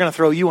tough, they're going to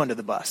throw you under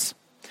the bus.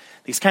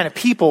 These kind of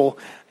people,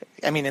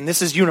 I mean, and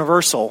this is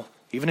universal.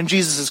 Even in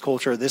Jesus'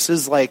 culture, this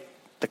is like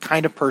the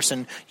kind of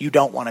person you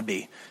don't want to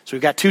be. So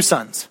we've got two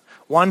sons.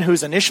 One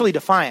who's initially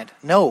defiant.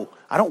 No,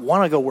 I don't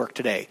want to go work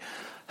today.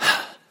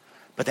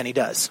 But then he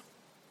does.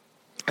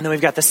 And then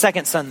we've got the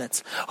second son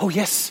that's, oh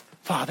yes,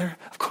 Father,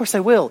 of course I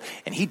will.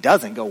 And he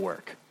doesn't go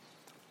work.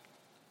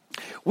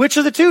 Which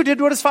of the two did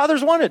what his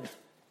fathers wanted?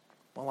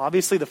 Well,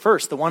 obviously the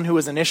first, the one who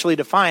was initially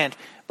defiant,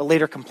 but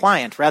later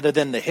compliant, rather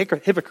than the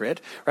hypocrite,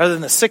 rather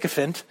than the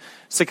sycophant.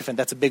 Sycophant,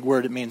 that's a big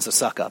word, it means a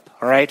suck up,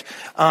 all right?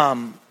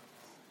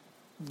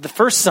 The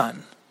first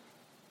son,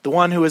 the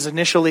one who was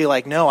initially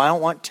like, no, I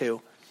don't want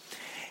to.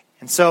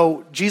 And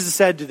so Jesus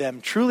said to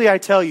them, truly I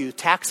tell you,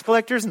 tax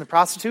collectors and the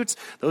prostitutes,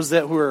 those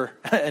that were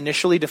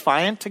initially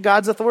defiant to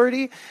God's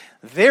authority,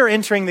 they're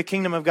entering the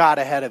kingdom of God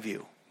ahead of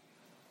you.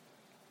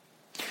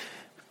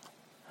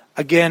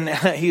 Again,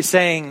 he's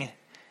saying,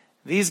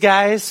 these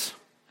guys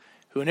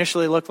who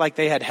initially looked like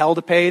they had hell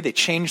to pay, they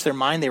changed their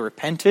mind, they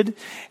repented,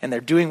 and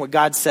they're doing what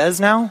God says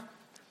now,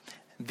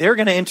 they're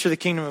going to enter the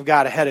kingdom of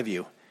God ahead of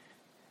you.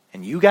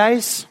 And you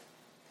guys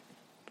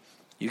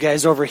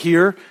over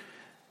here,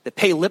 that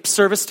pay lip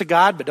service to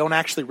God but don't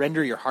actually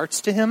render your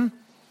hearts to him?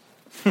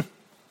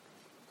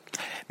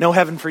 No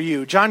heaven for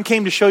you. John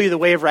came to show you the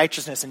way of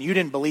righteousness and you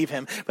didn't believe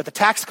him. But the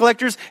tax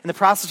collectors and the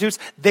prostitutes,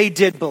 they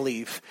did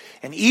believe.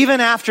 And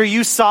even after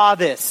you saw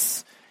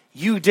this,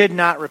 you did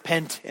not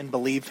repent and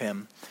believe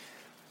him.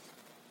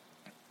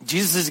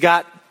 Jesus has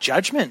got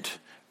judgment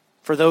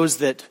for those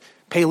that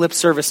pay lip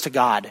service to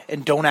God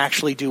and don't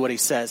actually do what he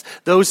says.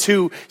 Those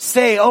who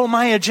say, oh,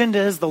 my agenda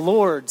is the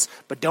Lord's,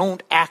 but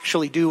don't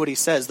actually do what he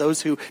says.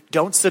 Those who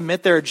don't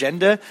submit their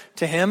agenda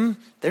to him,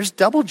 there's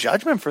double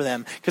judgment for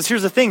them. Because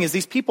here's the thing, is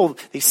these people,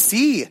 they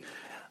see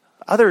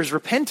others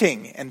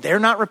repenting and they're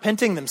not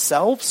repenting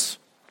themselves.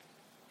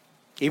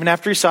 Even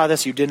after you saw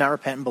this, you did not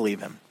repent and believe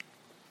him.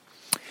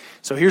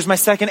 So here's my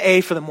second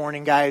A for the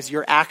morning, guys.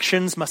 Your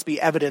actions must be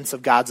evidence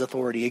of God's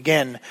authority.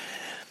 Again,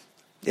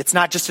 it's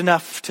not just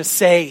enough to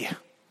say,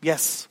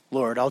 yes,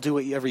 Lord, I'll do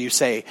whatever you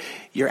say.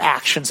 Your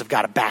actions have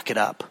got to back it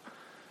up.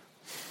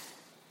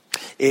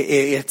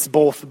 It's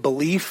both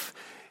belief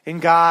in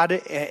God,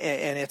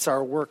 and it's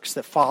our works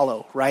that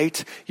follow,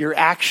 right? Your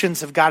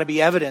actions have got to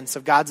be evidence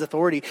of God's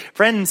authority.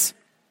 Friends,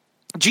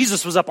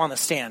 Jesus was up on the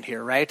stand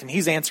here, right? And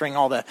he's answering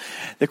all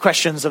the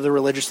questions of the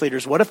religious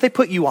leaders. What if they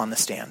put you on the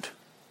stand?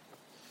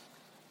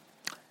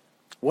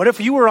 What if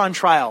you were on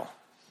trial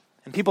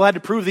and people had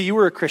to prove that you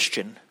were a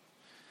Christian?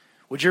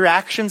 Would your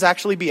actions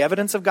actually be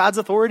evidence of God's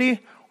authority?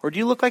 Or do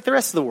you look like the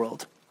rest of the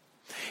world?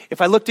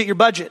 If I looked at your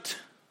budget,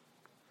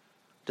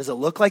 does it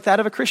look like that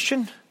of a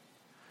Christian?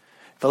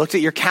 If I looked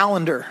at your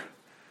calendar,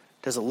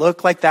 does it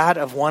look like that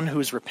of one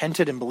who's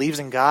repented and believes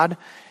in God?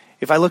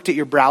 If I looked at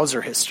your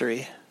browser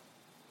history,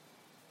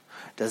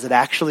 does it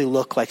actually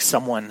look like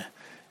someone?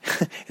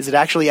 Is it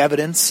actually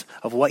evidence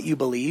of what you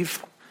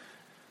believe?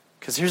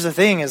 Because here's the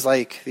thing is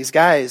like these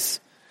guys,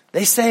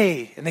 they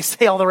say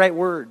all the right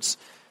words,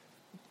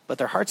 but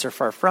their hearts are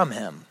far from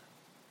him.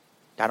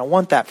 I don't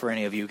want that for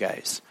any of you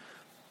guys.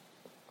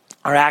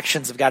 Our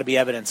actions have got to be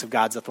evidence of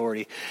God's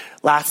authority.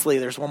 Lastly,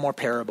 there's one more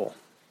parable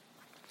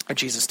that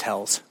Jesus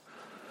tells.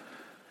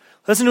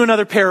 Listen to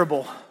another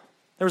parable.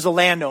 There was a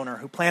landowner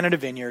who planted a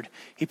vineyard.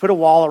 He put a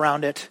wall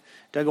around it,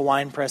 dug a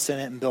wine press in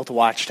it, and built a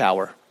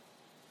watchtower.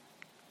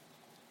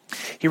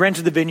 He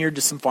rented the vineyard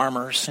to some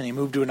farmers, and he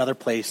moved to another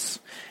place.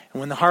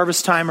 And when the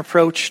harvest time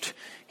approached,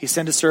 he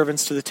sent his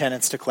servants to the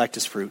tenants to collect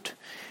his fruit.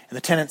 And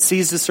the tenants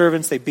seized the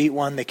servants, they beat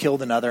one, they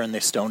killed another, and they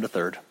stoned a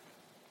third.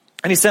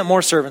 And he sent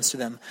more servants to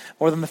them,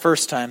 more than the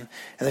first time,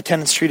 and the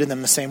tenants treated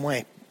them the same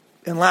way.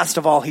 And last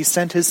of all, he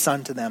sent his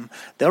son to them.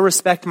 They'll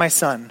respect my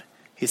son,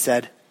 he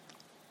said.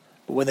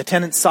 But when the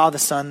tenants saw the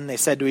son, they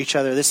said to each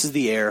other, this is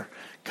the heir.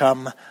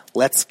 Come,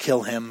 let's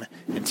kill him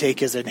and take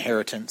his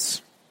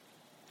inheritance.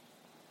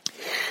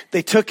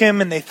 They took him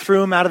and they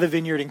threw him out of the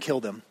vineyard and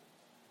killed him.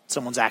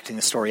 Someone's acting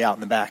the story out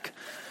in the back.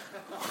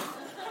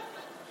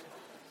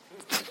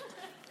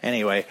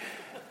 Anyway.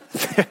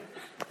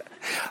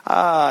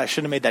 I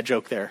shouldn't have made that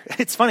joke there.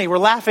 It's funny, we're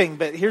laughing,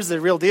 but here's the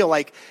real deal.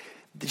 Like,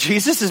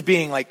 Jesus is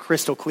being like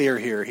crystal clear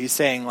here. He's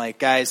saying like,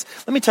 guys,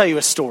 let me tell you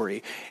a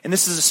story. And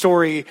this is a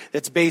story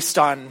that's based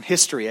on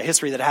history, a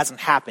history that hasn't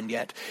happened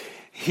yet.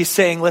 He's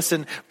saying,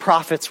 listen,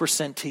 prophets were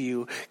sent to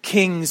you,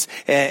 kings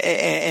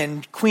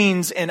and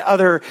queens and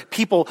other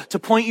people to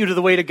point you to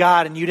the way to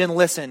God, and you didn't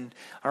listen,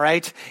 all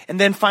right? And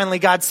then finally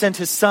God sent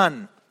his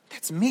son.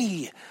 That's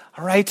me,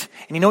 all right?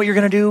 And you know what you're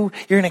going to do?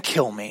 You're going to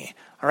kill me,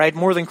 all right?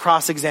 More than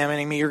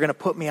cross-examining me, you're going to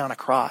put me on a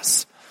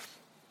cross.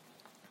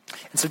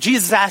 And so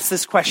Jesus asks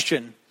this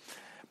question,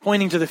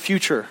 pointing to the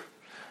future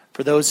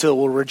for those who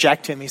will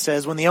reject him. He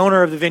says, when the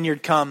owner of the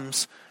vineyard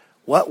comes,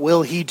 what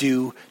will he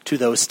do to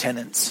those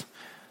tenants?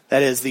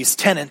 That is, these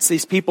tenants,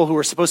 these people who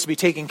are supposed to be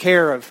taking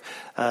care of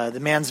the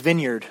man's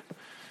vineyard.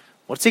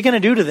 What's he going to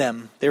do to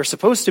them? They were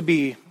supposed to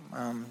be,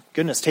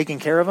 taking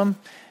care of them.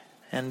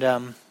 And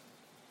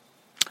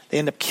they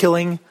end up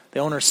killing the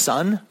owner's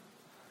son.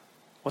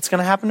 What's going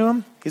to happen to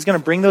him? He's going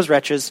to bring those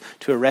wretches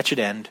to a wretched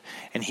end,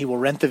 and he will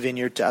rent the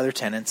vineyard to other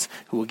tenants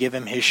who will give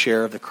him his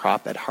share of the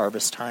crop at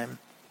harvest time.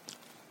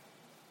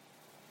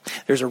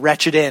 There's a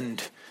wretched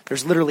end.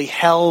 There's literally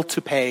hell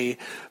to pay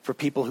for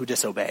people who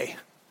disobey.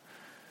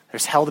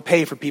 There's hell to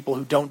pay for people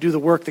who don't do the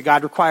work that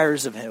God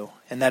requires of you,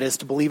 and that is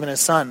to believe in his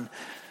son.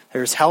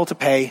 There's hell to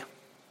pay.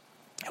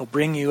 He'll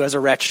bring you as a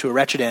wretch to a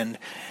wretched end.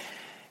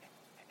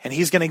 And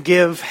he's going to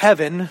give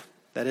heaven,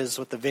 that is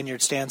what the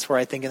vineyard stands for,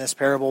 I think, in this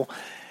parable.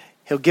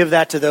 He'll give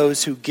that to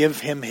those who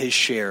give him his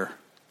share.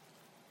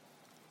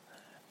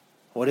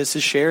 What is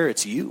his share?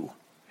 It's you.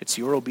 It's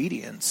your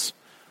obedience.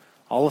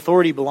 All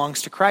authority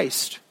belongs to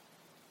Christ,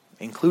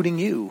 including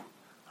you.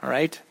 All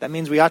right? That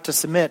means we ought to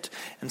submit.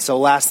 And so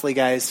lastly,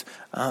 guys,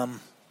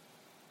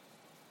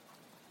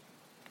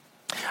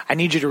 I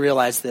need you to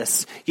realize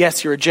this.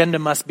 Yes, your agenda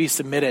must be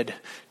submitted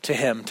to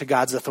him, to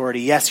God's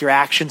authority. Yes, your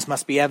actions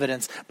must be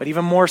evidence. But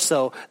even more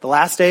so, the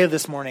last day of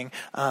this morning,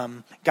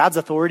 God's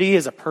authority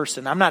is a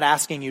person. I'm not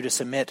asking you to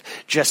submit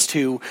just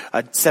to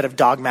a set of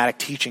dogmatic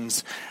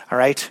teachings. All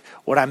right?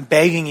 What I'm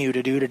begging you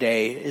to do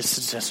today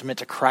is to submit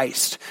to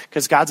Christ.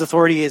 Because God's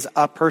authority is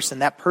a person.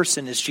 That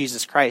person is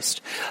Jesus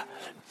Christ.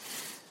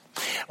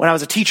 When I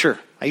was a teacher,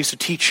 I used to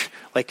teach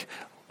like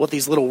what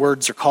these little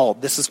words are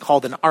called. This is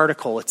called an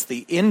article. It's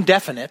the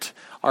indefinite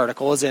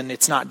article, as in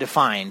it's not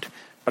defined.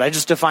 But I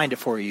just defined it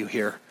for you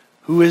here.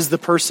 Who is the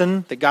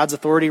person that God's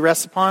authority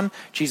rests upon?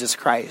 Jesus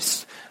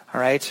Christ. All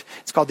right?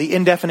 It's called the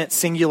indefinite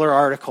singular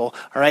article.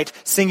 All right?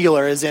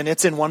 Singular as in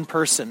it's in one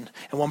person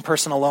and one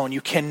person alone.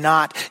 You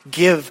cannot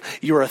give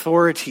your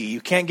authority.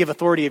 You can't give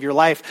authority of your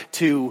life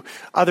to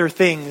other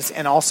things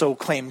and also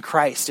claim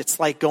Christ. It's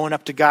like going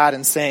up to God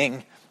and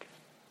saying,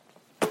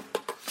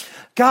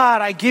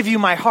 God, I give you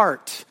my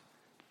heart.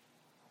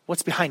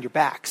 What's behind your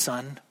back,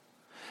 son?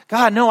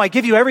 God, no, I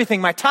give you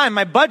everything, my time,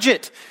 my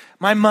budget,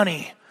 my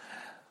money,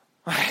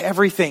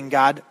 everything,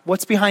 God.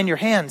 What's behind your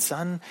hand,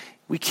 son?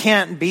 We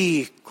can't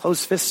be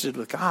close-fisted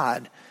with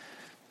God.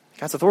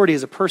 God's authority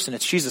is a person.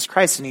 It's Jesus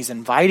Christ, and he's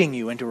inviting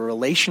you into a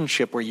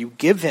relationship where you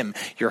give him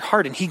your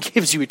heart, and he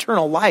gives you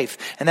eternal life,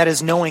 and that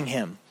is knowing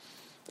him,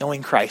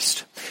 knowing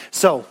Christ.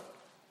 So,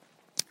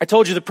 I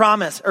told you the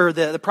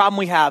problem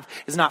we have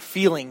is not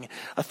feeling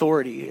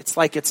authority. It's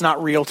like it's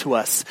not real to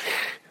us.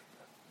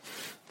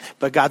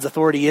 But God's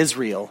authority is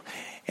real.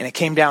 And it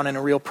came down in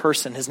a real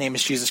person. His name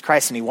is Jesus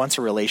Christ, and he wants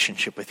a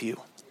relationship with you.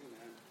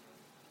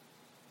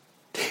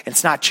 And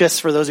it's not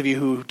just for those of you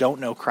who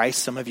don't know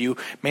Christ. Some of you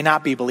may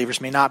not be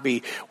believers, may not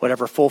be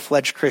whatever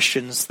full-fledged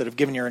Christians that have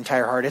given your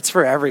entire heart. It's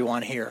for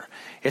everyone here.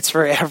 It's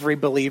for every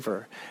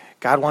believer.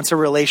 God wants a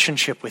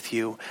relationship with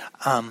you.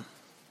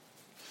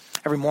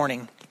 Every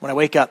morning when I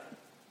wake up,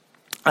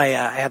 I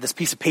have this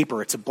piece of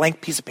paper. It's a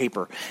blank piece of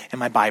paper in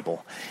my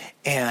Bible.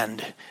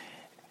 And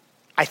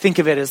I think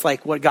of it as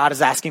like what God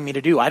is asking me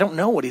to do. I don't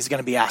know what he's going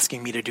to be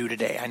asking me to do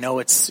today. I know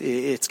it's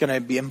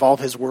going to involve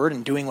his word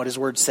and doing what his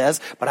word says,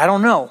 but I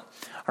don't know.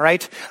 All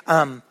right?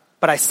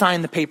 But I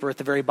sign the paper at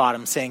the very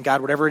bottom saying,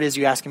 God, whatever it is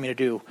you're asking me to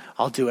do,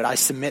 I'll do it. I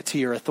submit to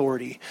your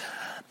authority.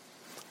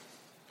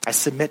 I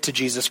submit to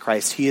Jesus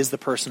Christ. He is the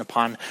person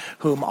upon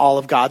whom all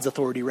of God's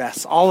authority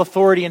rests. All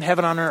authority in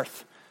heaven and on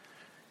earth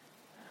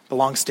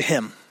belongs to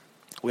him.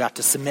 We ought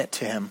to submit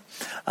to him.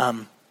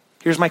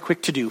 Here's my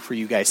quick to-do for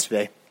you guys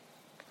today.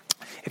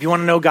 If you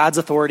want to know God's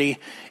authority,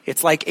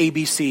 it's like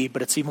ABC,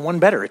 but it's even one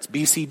better. It's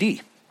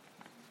BCD.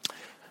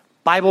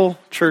 Bible,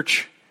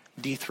 church,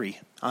 D3.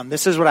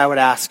 This is what I would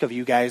ask of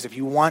you guys. If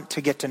you want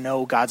to get to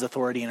know God's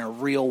authority in a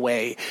real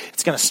way,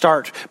 it's going to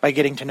start by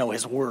getting to know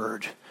his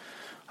word.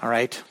 All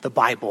right? The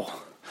Bible.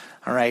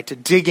 All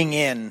right? Digging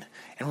in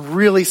and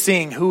really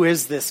seeing who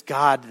is this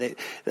God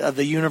of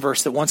the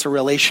universe that wants a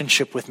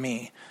relationship with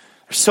me.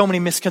 There's so many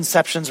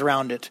misconceptions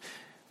around it.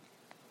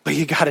 But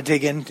you got to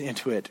dig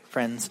into it,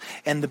 friends.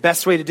 And the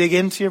best way to dig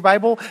into your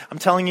Bible, I'm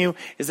telling you,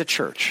 is a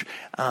church.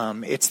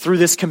 It's through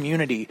this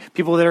community.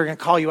 People that are going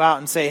to call you out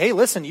and say, hey,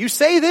 listen, you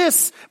say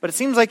this, but it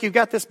seems like you've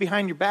got this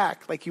behind your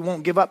back, like you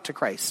won't give up to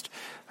Christ.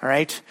 All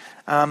right?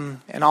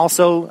 And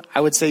also,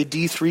 I would say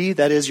D3,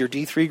 that is your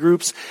D3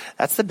 groups.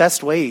 That's the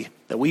best way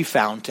that we've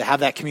found to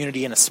have that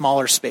community in a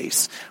smaller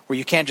space where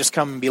you can't just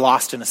come and be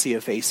lost in a sea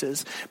of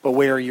faces, but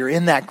where you're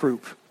in that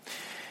group.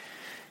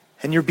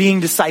 And you're being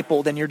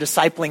discipled and you're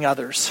discipling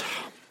others.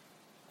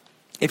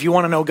 If you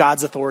want to know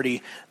God's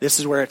authority, this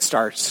is where it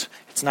starts.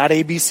 It's not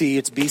ABC,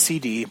 it's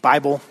BCD,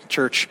 Bible,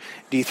 church,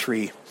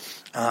 D3.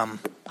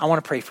 I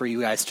want to pray for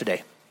you guys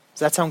today.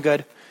 Does that sound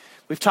good?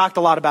 We've talked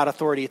a lot about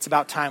authority. It's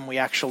about time we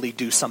actually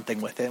do something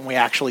with it and we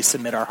actually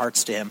submit our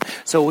hearts to him.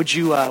 So would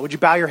you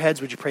bow your heads?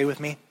 Would you pray with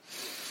me?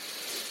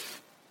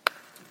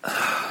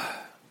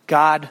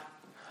 God,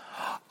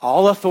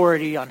 all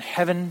authority on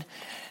heaven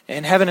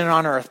and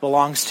on earth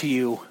belongs to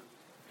you.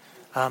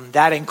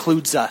 That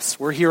includes us.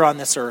 We're here on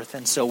this earth,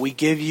 and so we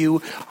give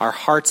you our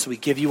hearts, we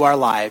give you our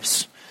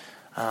lives.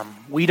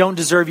 We don't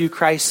deserve you,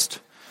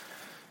 Christ,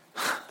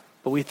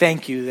 but we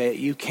thank you that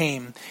you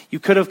came. You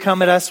could have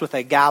come at us with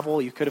a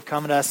gavel, you could have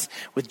come at us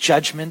with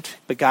judgment,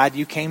 but God,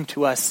 you came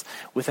to us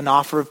with an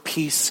offer of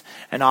peace,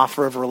 an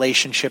offer of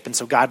relationship, and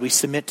so God, we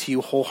submit to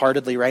you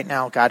wholeheartedly right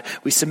now. God,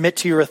 we submit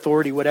to your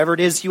authority. Whatever it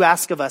is you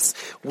ask of us,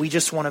 we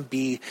just want to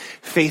be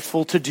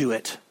faithful to do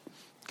it,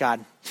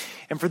 God.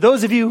 And for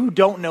those of you who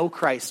don't know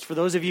Christ, for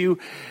those of you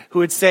who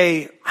would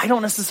say, I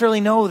don't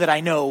necessarily know that I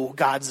know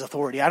God's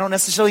authority. I don't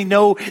necessarily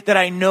know that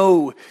I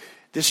know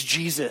this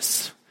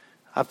Jesus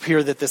up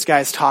here that this guy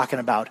is talking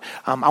about.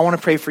 I want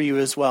to pray for you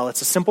as well.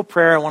 It's a simple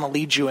prayer I want to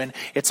lead you in.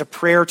 It's a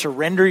prayer to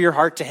render your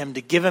heart to him,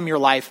 to give him your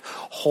life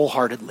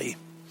wholeheartedly.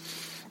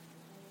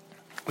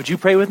 Would you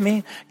pray with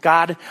me?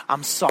 God,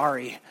 I'm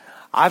sorry.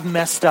 I've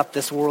messed up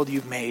this world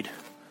you've made.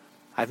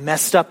 I've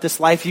messed up this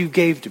life you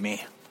gave to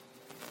me.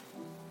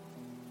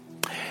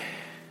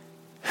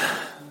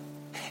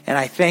 And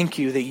I thank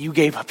you that you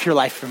gave up your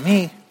life for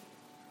me.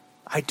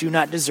 I do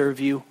not deserve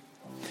you.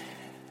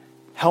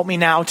 Help me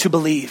now to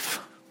believe.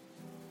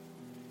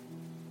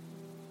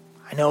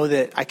 I know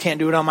that I can't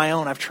do it on my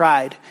own. I've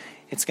tried.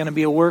 It's going to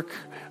be a work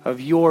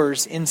of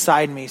yours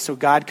inside me. So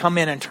God, come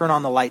in and turn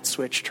on the light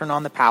switch. Turn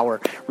on the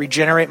power.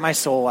 Regenerate my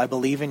soul. I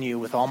believe in you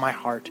with all my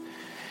heart.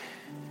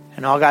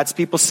 And all God's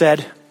people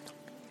said,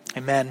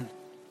 amen.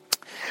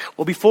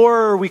 Well,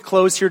 before we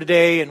close here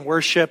today and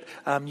worship,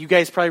 you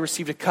guys probably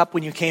received a cup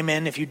when you came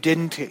in. If you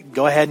didn't,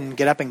 go ahead and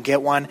get up and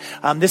get one.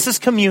 This is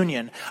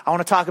communion. I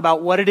want to talk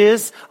about what it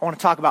is. I want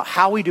to talk about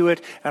how we do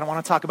it. And I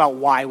want to talk about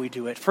why we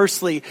do it.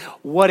 Firstly,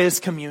 what is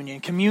communion?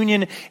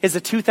 Communion is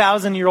a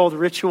 2,000-year-old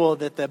ritual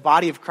that the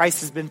body of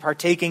Christ has been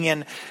partaking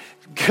in.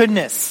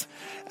 Goodness.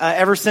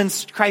 Ever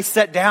since Christ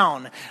sat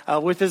down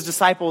with his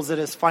disciples at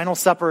his final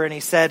supper and he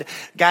said,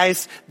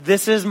 guys,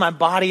 this is my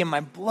body and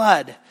my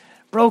blood.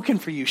 Broken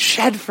for you,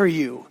 shed for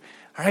you.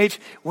 All right?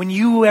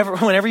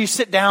 Whenever you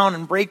sit down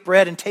and break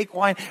bread and take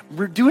wine,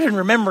 do it in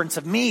remembrance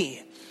of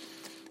me.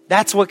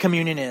 That's what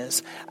communion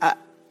is.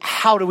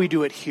 How do we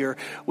do it here?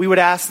 We would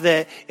ask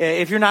that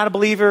if you're not a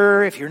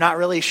believer, if you're not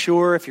really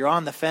sure, if you're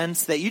on the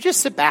fence, that you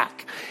just sit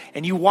back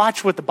and you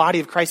watch what the body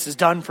of Christ has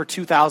done for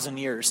 2,000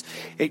 years.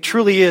 It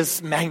truly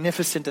is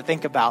magnificent to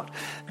think about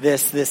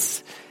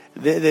this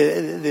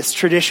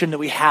tradition that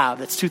we have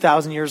that's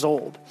 2,000 years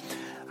old.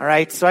 All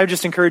right, so I would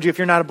just encourage you, if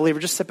you're not a believer,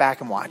 just sit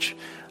back and watch.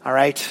 All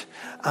right,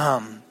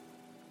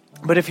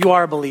 But if you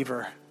are a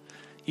believer,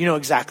 you know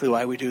exactly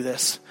why we do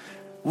this.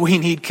 We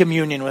need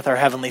communion with our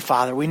Heavenly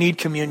Father. We need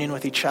communion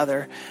with each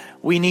other.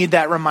 We need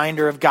that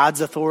reminder of God's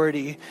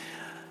authority.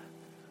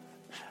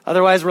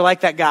 Otherwise, we're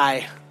like that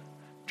guy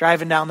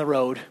driving down the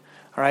road,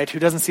 all right, who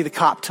doesn't see the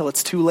cop till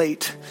it's too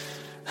late.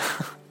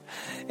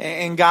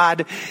 And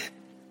God,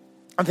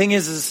 the thing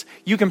is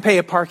you can pay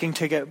a parking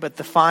ticket, but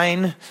the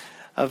fine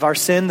of our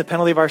sin, the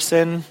penalty of our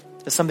sin,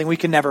 is something we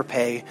can never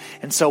pay.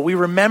 And so we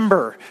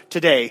remember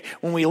today,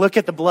 when we look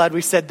at the blood,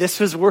 we said, this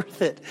was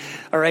worth it.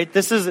 All right,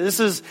 this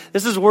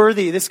is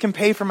worthy. This can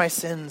pay for my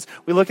sins.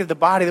 We look at the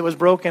body that was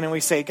broken and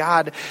we say,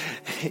 God,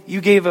 you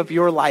gave up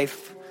your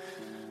life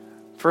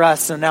for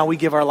us, and now we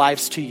give our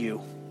lives to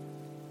you.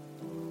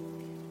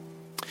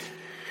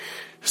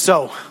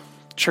 So,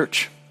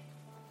 church,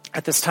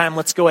 at this time,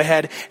 let's go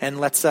ahead and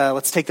let's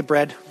take the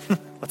bread.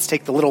 Let's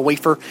take the little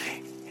wafer.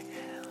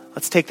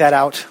 Let's take that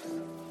out.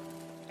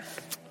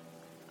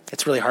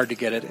 It's really hard to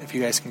get it, if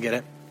you guys can get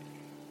it.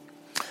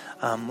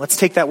 Let's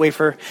take that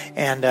wafer,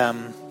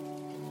 and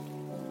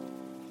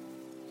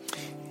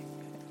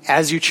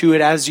as you chew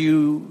it, as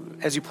you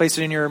place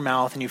it in your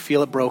mouth and you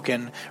feel it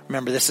broken,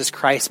 remember, this is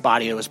Christ's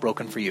body that was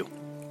broken for you.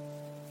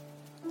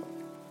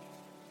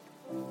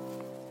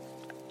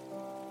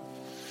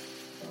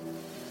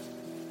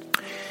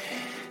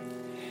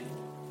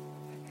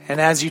 And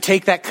as you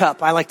take that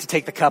cup, I like to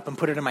take the cup and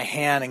put it in my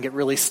hand and get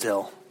really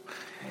still.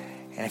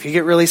 And if you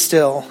get really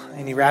still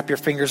and you wrap your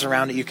fingers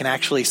around it, you can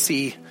actually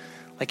see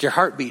like your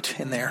heartbeat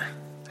in there.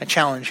 I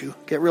challenge you,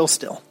 get real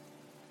still.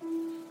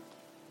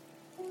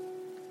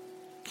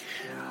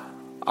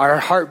 Our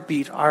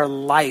heartbeat, our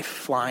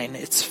lifeline,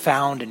 it's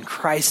found in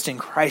Christ and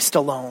Christ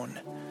alone.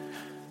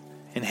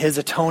 In his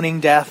atoning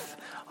death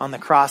on the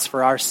cross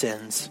for our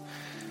sins.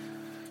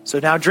 So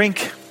now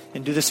drink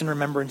and do this in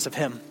remembrance of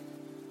him.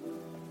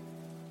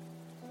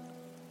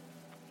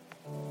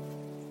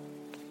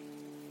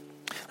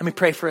 Let me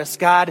pray for us.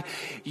 God,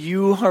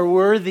 you are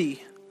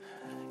worthy.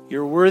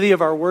 You're worthy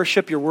of our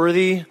worship. You're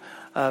worthy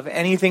of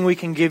anything we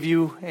can give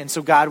you. And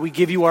so, God, we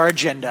give you our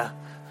agenda.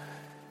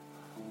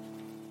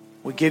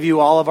 We give you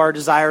all of our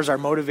desires, our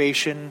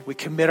motivation. We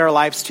commit our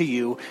lives to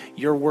you.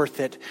 You're worth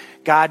it.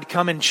 God,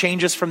 come and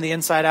change us from the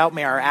inside out.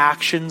 May our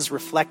actions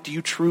reflect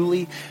you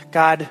truly,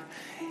 God,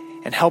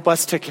 and help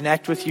us to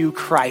connect with you,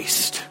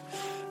 Christ.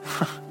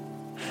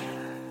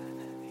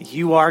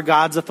 You are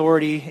God's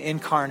authority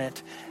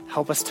incarnate.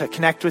 Help us to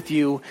connect with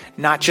you,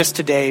 not just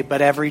today, but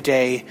every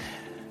day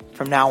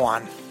from now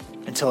on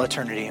until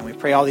eternity. And we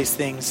pray all these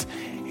things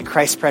in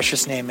Christ's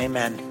precious name.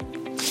 Amen.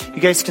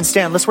 You guys can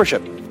stand. Let's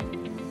worship.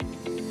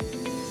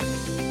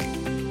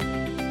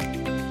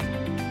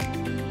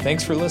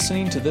 Thanks for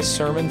listening to this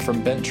sermon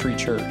from Bent Tree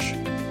Church.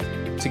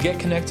 To get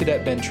connected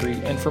at Bent Tree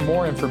and for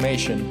more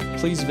information,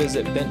 please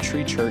visit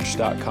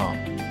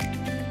benttreechurch.com.